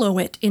follow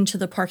it into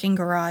the parking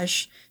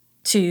garage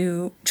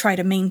to try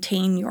to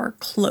maintain your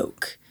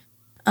cloak.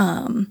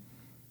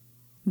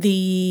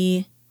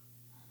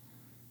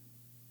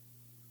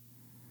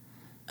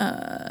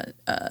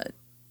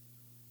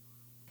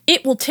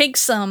 It will take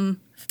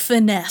some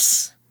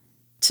finesse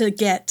to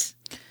get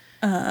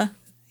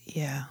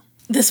Yeah.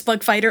 this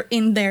bug fighter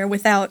in there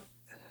without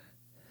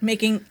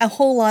making a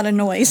whole lot of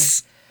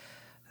noise.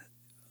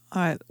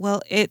 All right.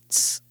 Well,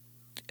 it's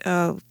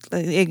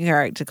in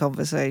character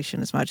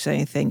conversation as much as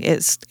anything.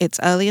 It's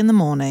early in the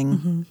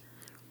morning,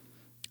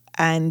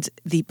 and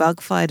the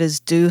bug fighters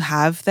do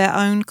have their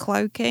own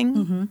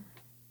cloaking.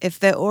 If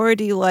they're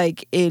already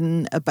like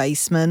in a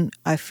basement,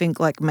 I think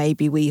like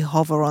maybe we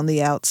hover on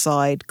the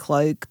outside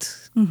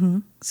cloaked.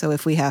 So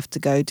if we have to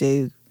go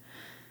do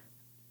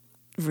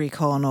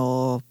recon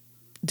or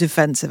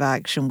defensive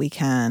action, we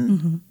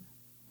can.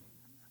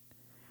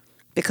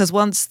 Because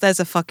once there's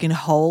a fucking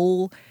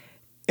hole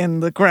in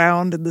the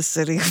ground in the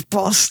city of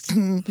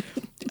Boston,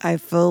 I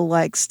feel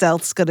like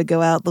stealth's going to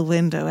go out the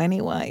window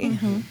anyway.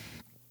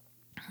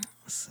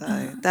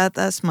 So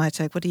that's my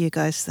take. What do you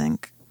guys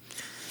think?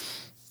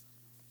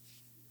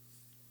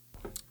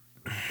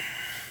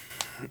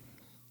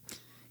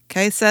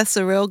 Okay, Seth's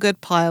a real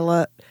good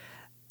pilot.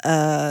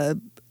 Aximiri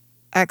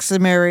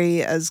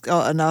has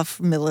got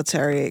enough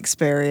military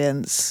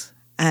experience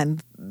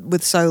and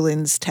with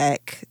Solin's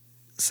tech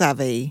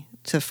savvy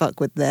to fuck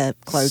with their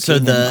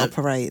cloaking and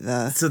operate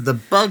the... So the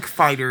bug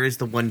fighter is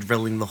the one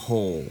drilling the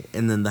hole,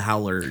 and then the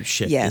Howler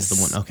ship is the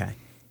one. Okay.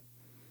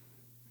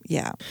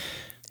 Yeah.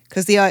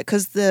 Because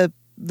the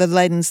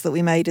lens that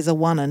we made is a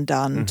one and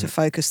done to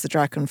focus the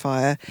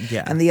Dragonfire.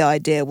 Yeah. And the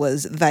idea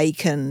was they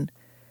can,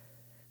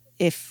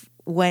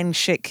 when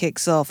shit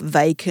kicks off,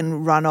 they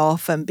can run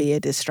off and be a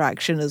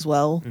distraction as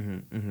well.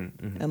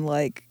 And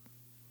like,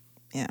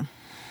 yeah.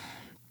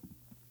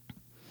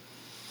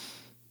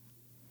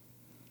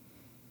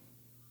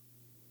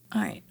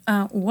 All right.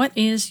 What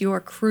is your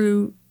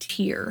crew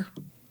tier?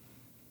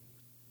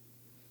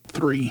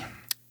 3.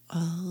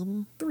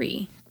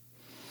 3.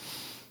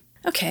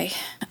 Okay.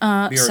 We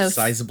are so a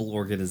sizable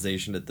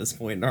organization at this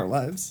point in our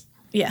lives.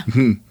 Yeah.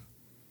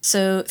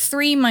 So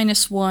 3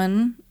 minus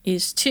 1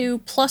 is 2,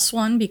 plus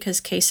 1, because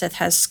Kaseth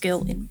has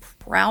skill in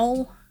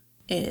Prowl,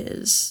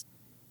 is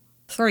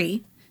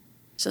 3.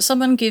 So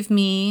someone give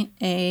me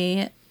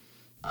a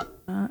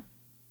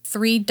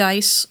 3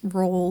 dice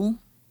roll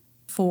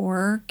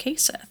for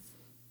Kaseth.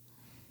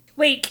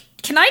 Wait,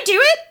 can I do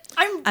it?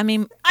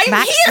 I'm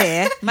Max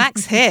here.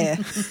 Max here.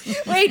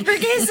 Wait, for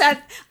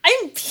Kaseth,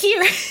 I'm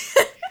here.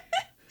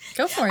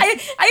 Go for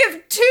it. I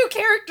have 2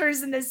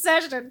 characters in this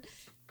session.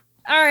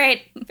 All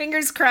right,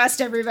 fingers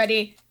crossed,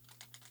 everybody.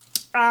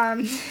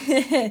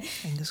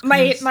 Fingers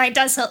my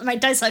crossed. my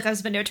dice luck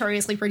has been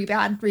notoriously pretty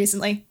bad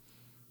recently.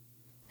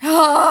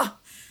 Ah,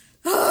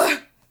 All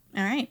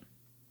right.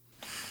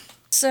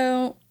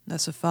 So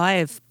That's a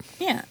 5.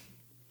 yeah.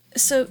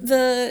 So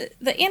the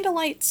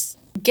Andalites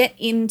get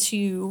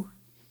into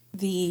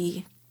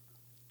the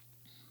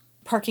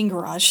parking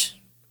garage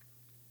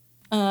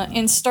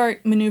and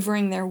start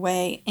maneuvering their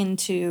way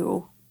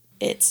into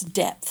its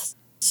depths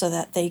so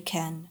that they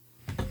can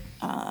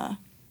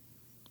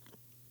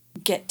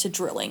get to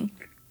drilling.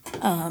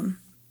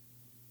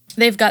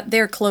 They've got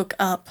their cloak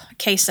up.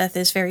 Kaseth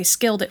is very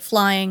skilled at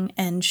flying,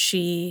 and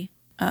she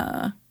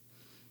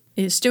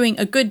is doing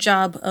a good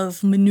job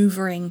of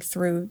maneuvering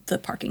through the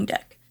parking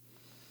deck.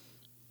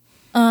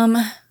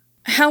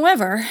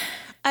 However,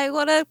 I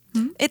want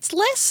to. It's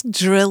less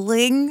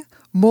drilling,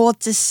 more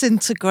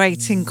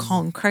disintegrating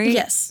concrete.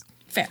 yes,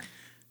 fair.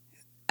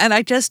 And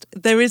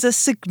there is a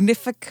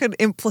significant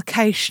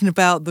implication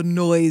about the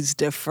noise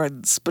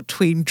difference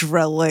between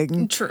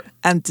drilling True.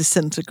 and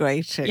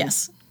disintegrating.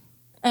 Yes.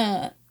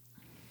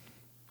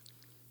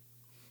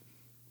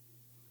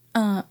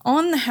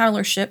 On the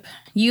Howler ship,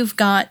 you've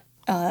got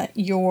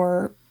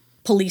your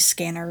police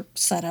scanner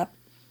set up.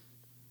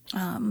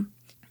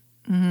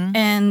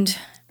 And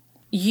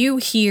you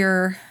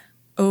hear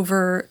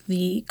over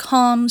the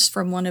comms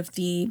from one of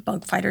the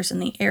bug fighters in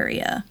the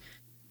area,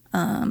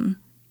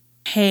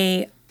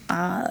 hey,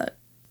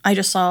 I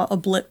just saw a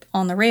blip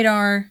on the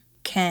radar.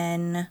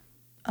 Can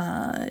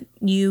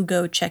you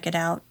go check it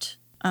out,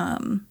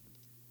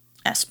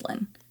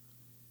 Esplin?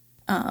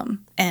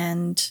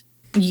 And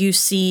you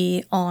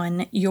see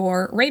on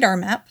your radar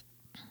map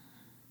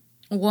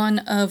one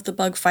of the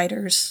bug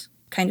fighters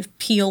kind of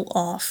peel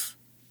off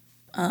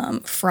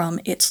from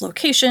its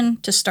location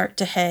to start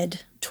to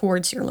head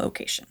towards your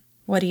location.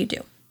 What do you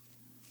do?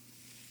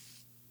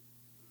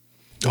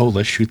 Oh,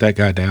 let's shoot that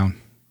guy down.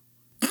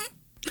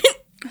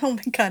 Oh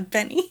my god,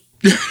 Benny.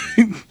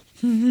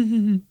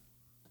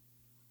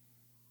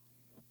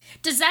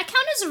 does that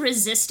count as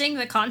resisting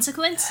the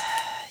consequence?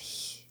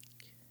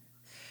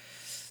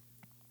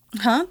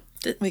 Huh?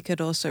 We could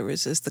also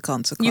resist the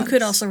consequence. You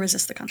could also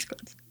resist the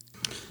consequence.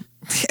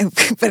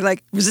 But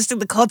like resisting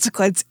the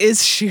consequence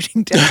is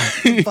shooting down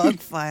the bug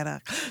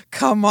fighter.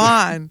 Come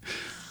on.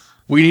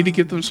 We need to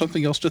give them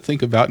something else to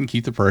think about and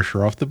keep the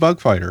pressure off the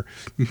bug fighter.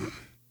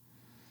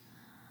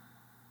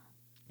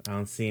 I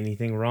don't see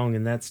anything wrong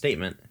in that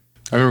statement.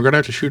 I mean, we're going to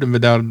have to shoot him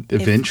down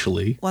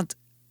eventually.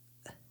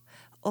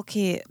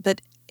 Okay,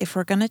 but if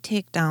we're gonna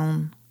take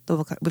down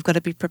we've got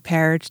to be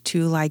prepared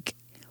to like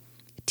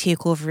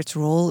take over its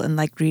role and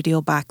like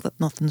radio back that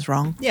nothing's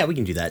wrong. Yeah, we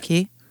can do that.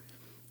 Okay.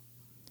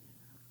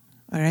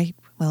 All right.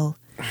 Well,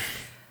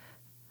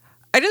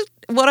 I just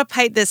want to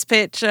paint this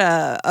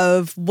picture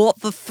of what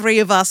the three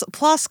of us,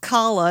 plus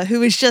Carla,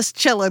 who is just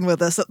chilling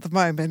with us at the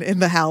moment in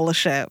the Howler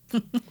ship,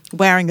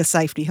 wearing a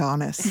safety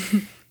harness.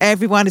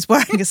 Everyone is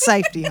wearing a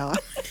safety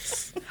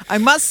harness. I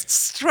must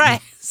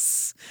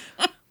stress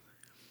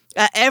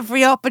at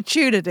every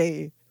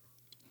opportunity.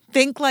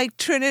 Think like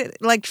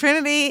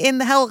Trinity in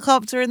the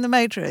helicopter in the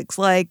Matrix.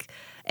 Like,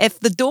 if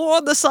the door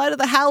on the side of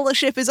the Howler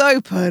ship is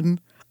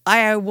open,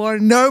 I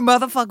want no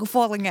motherfucker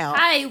falling out.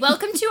 Hi,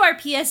 welcome to our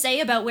PSA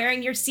about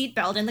wearing your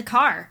seatbelt in the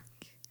car.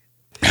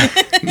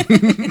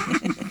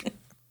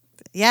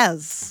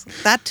 Yes,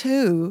 that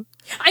too.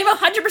 I'm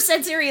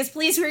 100% serious.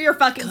 Please wear your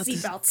fucking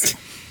seatbelts.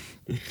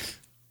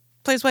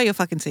 Please wear your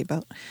fucking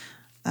seatbelt.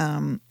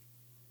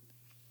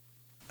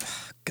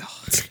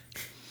 God.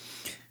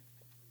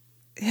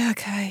 Yeah,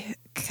 okay.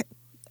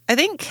 I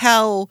think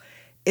Cal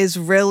is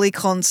really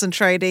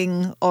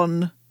concentrating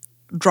on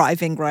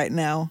driving right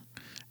now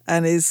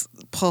and is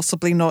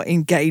possibly not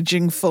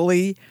engaging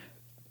fully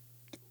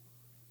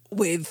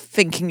with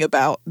thinking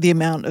about the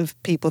amount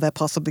of people they're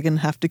possibly going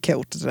to have to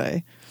kill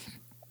today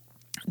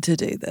to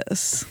do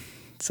this.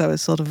 So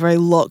it's sort of very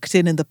locked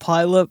in the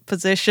pilot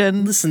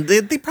position. Listen,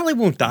 they probably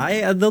won't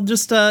die. They'll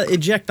just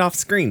eject off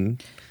screen.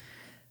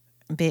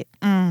 But,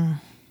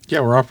 Yeah,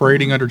 we're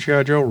operating under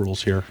G.I. Joe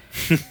rules here.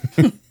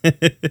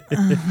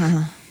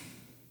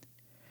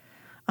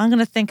 I'm going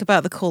to think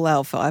about the cool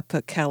outfit I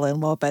put Cal in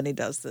while Benny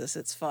does this.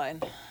 It's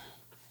fine.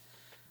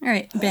 All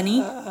right,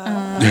 Benny.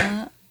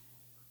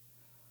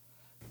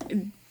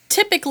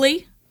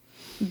 Typically,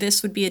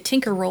 this would be a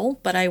tinker roll,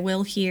 but I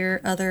will hear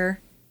other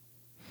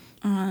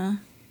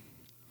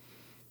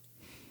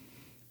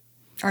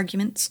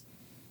arguments.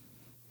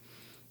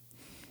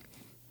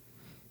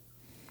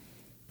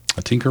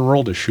 A tinker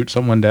roll to shoot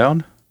someone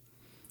down?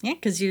 Yeah,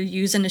 because you're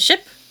using a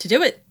ship to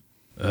do it.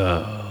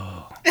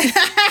 But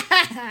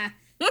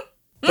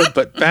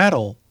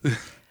battle.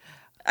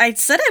 I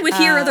said I would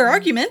hear other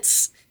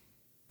arguments.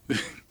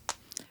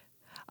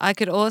 I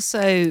could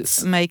also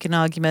make an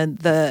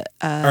argument that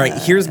All right,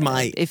 here's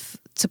my. if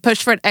to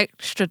push for an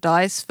extra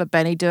dice for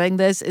Benny doing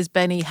this is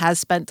Benny has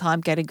spent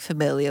time getting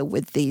familiar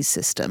with these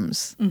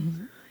systems.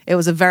 Mm-hmm. It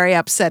was a very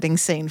upsetting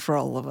scene for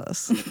all of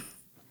us.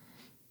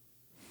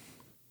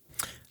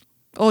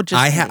 Or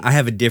just I me.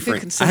 have a can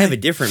different. say? I have a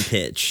different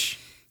pitch,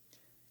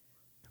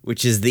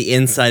 which is the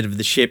inside of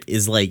the ship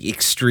is like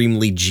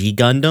extremely G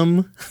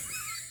Gundam.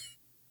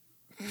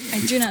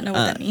 I do not know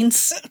what that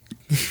means.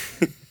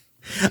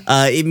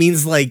 It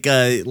means like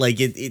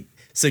it.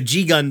 So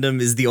G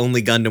Gundam is the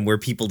only Gundam where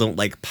people don't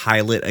like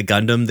pilot a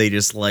Gundam; they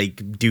just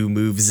like do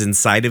moves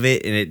inside of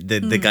it, and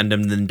the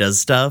Gundam then does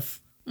stuff.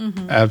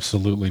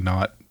 Absolutely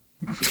not.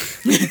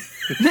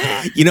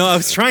 You know, I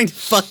was trying to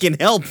fucking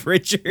help,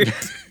 Richard.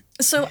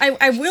 So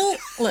I will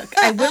look.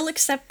 I will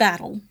accept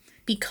battle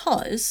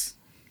because,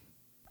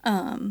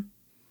 the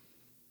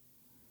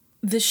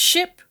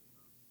ship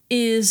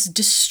is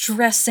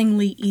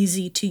distressingly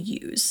easy to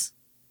use.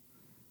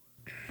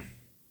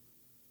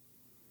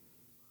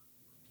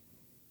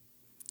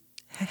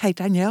 Hey,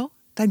 Danielle?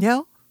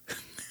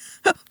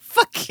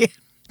 Fuck you.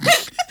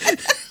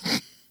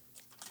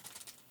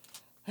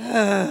 You're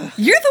the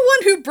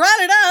one who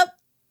brought it up.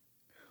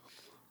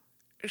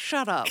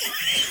 Shut up.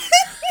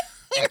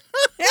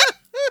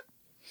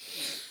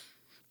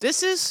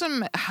 This is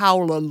some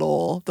Howler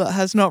lore that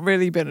has not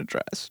really been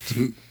addressed.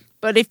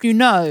 But if you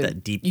know,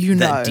 That deep, you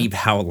know. that deep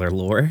Howler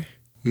lore.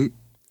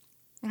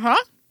 Huh?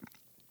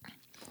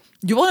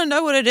 You want to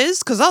know what it is?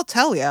 Because I'll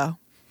tell you.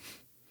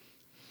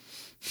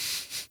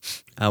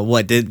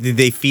 What did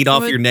they feed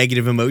off Would- your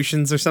negative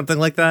emotions or something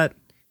like that?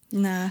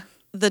 Nah.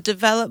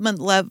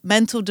 The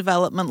mental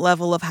development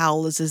level of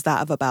Howlers is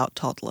that of about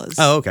toddlers.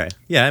 Oh, okay.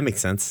 Yeah, that makes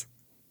sense.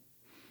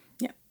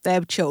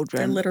 They're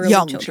children. They're literally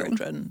young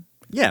children.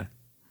 Yeah.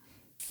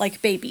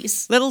 Like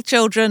babies. Little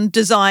children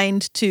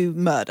designed to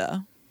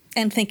murder.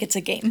 And think it's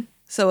a game.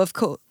 So, of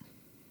course,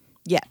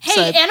 yeah. Hey,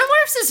 so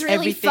Animorphs is really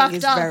everything fucked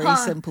is up, very huh?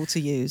 simple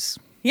to use.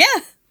 Yeah.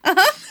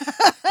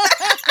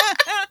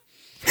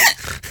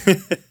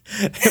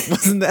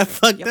 Wasn't that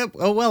fucked up?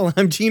 Oh, well,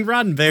 I'm Gene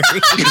Roddenberry.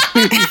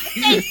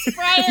 Thanks,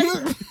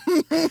 Brian.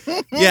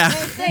 Yeah.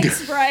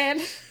 Thanks,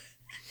 Brian.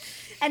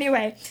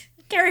 Anyway,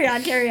 carry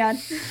on.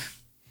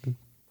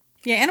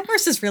 Yeah,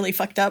 Animorphs is really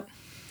fucked up.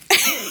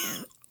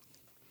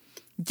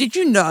 Did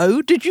you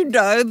know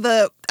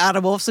that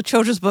Animorphs, a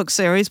children's book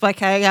series by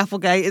Kay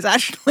Applegate, is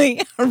actually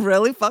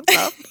really fucked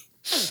up?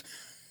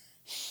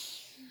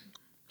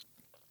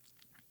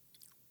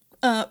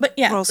 But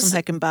yeah. Roll some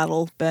heckin'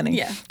 battle, Benny.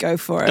 Yeah. Go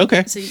for it.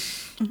 Okay. So,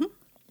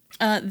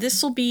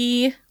 this will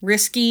be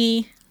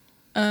risky,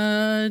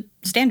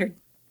 standard.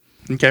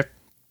 Okay.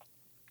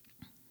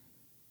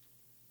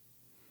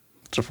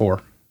 It's a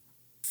 4.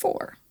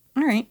 4.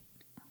 All right.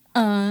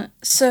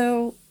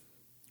 So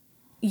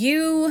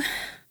you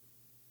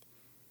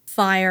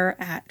fire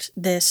at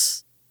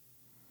this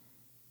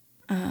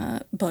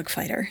bug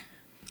fighter.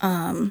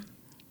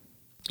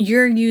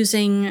 You're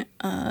using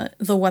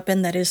the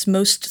weapon that is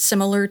most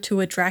similar to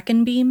a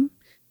Draken beam.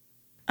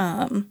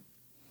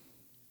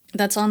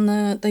 That's on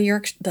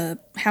the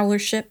Howler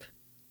ship.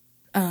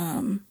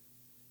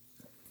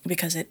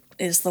 Because it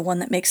is the one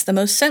that makes the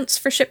most sense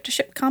for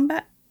ship-to-ship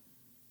combat.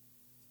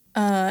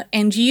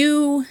 And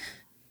you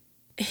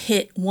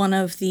hit one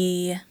of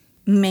the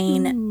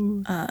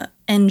main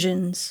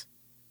engines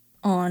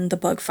on the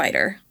bug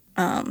fighter.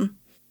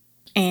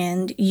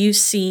 And you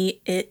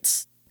see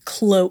its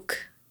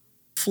cloak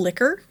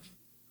flicker.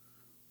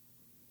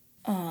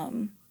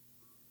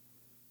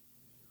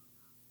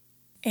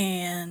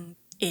 And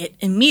it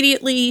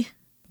immediately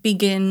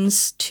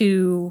begins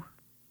to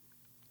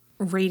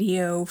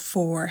radio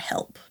for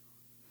help.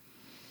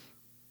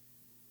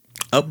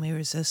 Can we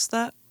resist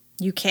that?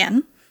 You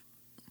can.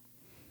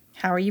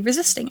 How are you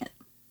resisting it?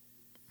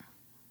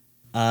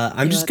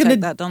 I'm You just wanna gonna.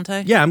 take that,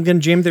 Dante. Yeah, I'm gonna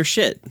jam their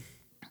shit.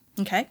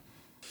 Okay.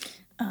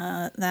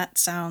 That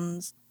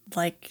sounds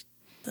like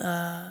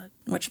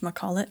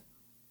whatchamacallit?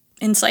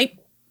 Insight?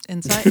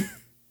 Insight.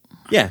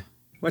 Yeah.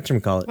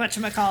 Whatchamacallit.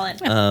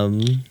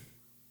 Whatchamacallit.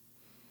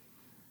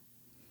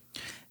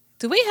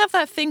 Do we have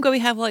that thing where we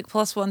have like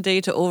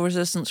 +1d to all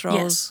resistance rolls?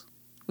 Yes.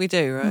 We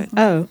do, right?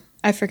 Oh,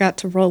 I forgot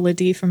to roll a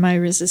D for my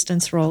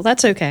resistance roll.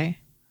 That's okay.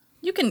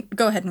 You can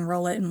go ahead and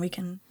roll it and we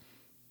can...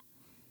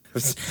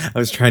 I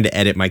was trying to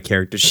edit my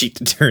character sheet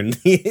to turn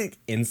the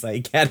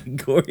insight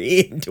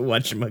category into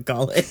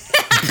whatchamacallit.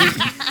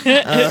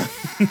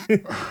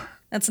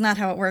 That's not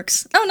how it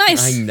works. Oh,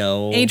 nice. I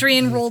know.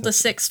 Adrian rolled a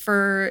 6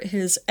 for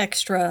his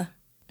extra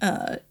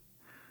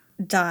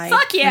die.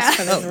 Fuck yeah.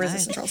 For the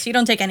resistance roll. So you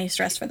don't take any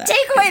stress for that.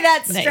 Take away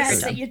that stress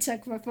Nice. that you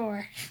took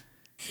before.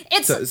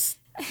 It's So,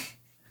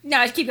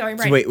 no, keep going.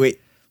 Right.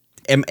 wait.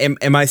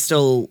 Am I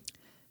still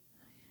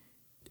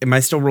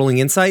rolling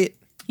insight?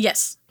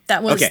 Yes.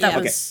 That was... Okay, that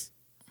okay. was...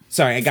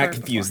 Sorry, I got For-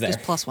 confused there.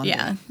 Just +1.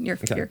 Yeah, you're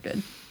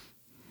good.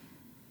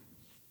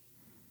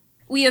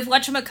 we have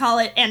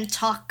whatchamacallit and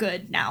Talk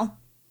Good now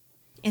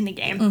in the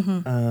game.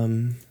 Hold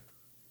on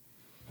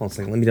a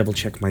second. Let me double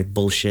check my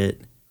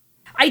bullshit.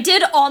 I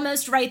did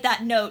almost write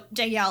that note,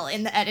 Danielle,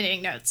 in the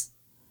editing notes.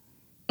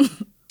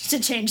 To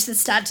change the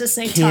stat to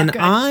say Can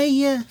Talk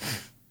Good.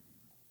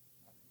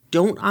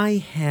 Don't I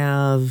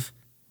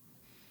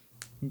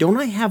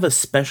have a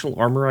special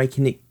armor I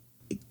can...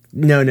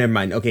 No, never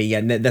mind. Okay,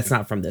 yeah, that's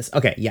not from this.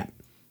 Okay, yeah.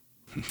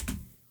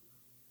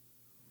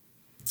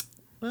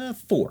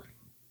 4.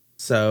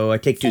 So I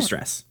take 2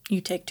 stress.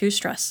 You take 2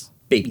 stress.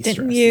 Baby Didn't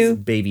stress. you-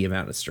 Baby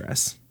amount of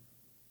stress.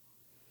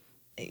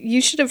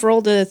 You should have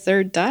rolled a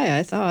 3rd die,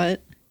 I thought.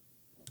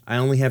 I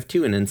only have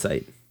 2 in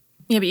insight.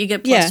 Yeah, but you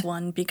get plus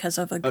 1 because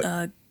of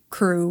a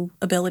crew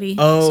ability.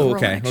 So Oh, roll an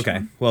okay, extra okay.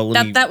 one. Well,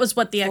 let me... That was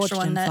what the extra Forged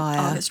one in that fire.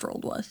 August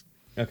rolled was.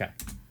 Okay.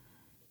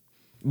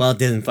 Well, it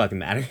doesn't fucking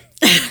matter.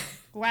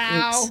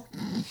 Wow.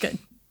 Good.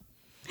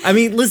 I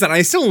mean, listen,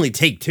 I still only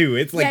take 2.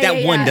 It's like Yeah,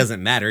 that yeah, one yeah.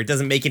 doesn't matter. It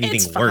doesn't make anything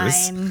It's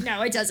worse. fine.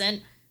 No, it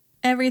doesn't.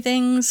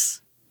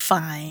 Everything's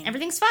fine.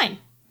 Everything's fine.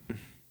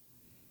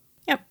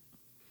 Yep.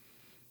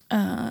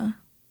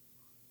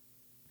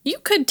 You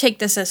could take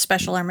this as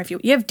special armor if you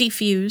have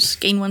defuse,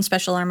 gain 1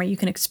 special armor, you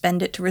can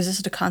expend it to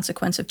resist a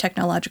consequence of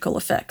technological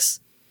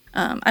effects.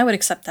 I would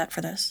accept that for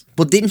this.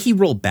 Well, didn't he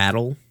roll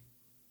battle?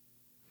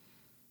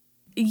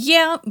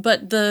 Yeah,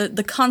 but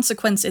the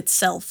consequence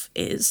itself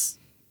is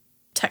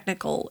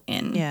technical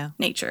in Yeah.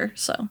 nature,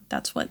 so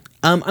that's what.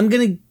 I'm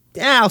gonna...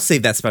 I'll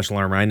save that special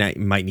armor. I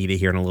might need it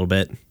here in a little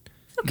bit.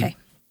 Okay.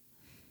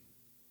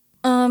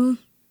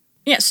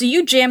 Yeah, so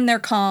you jam their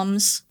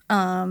comms,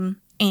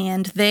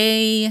 and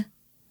they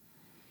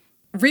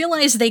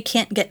realize they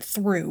can't get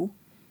through,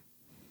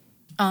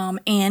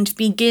 and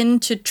begin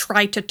to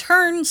try to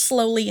turn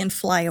slowly and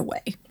fly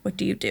away. What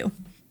do you do?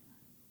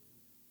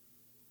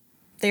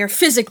 They are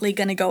physically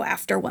going to go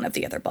after one of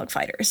the other bug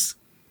fighters,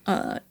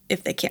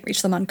 if they can't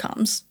reach them on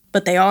comms.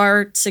 But they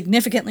are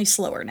significantly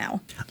slower now.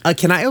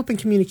 Can I open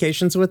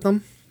communications with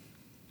them?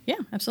 Yeah,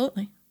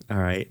 absolutely. All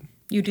right.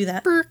 You do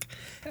that.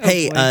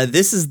 Hey,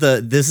 this is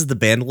the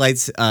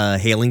Bandolites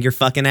hailing your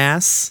fucking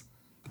ass.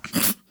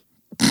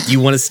 You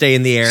want to stay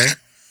in the air?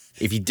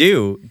 If you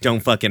do, don't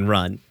fucking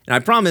run. And I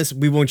promise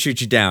we won't shoot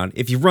you down.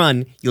 If you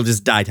run, you'll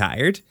just die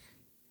tired.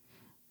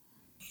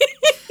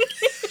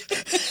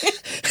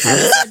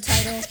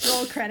 Subtitle,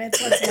 roll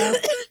credits, let's go.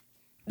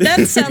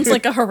 That sounds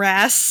like a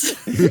harass.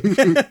 Die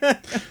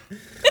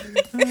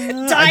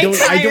I don't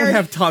tired.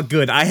 have talk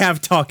good. I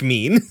have talk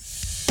mean.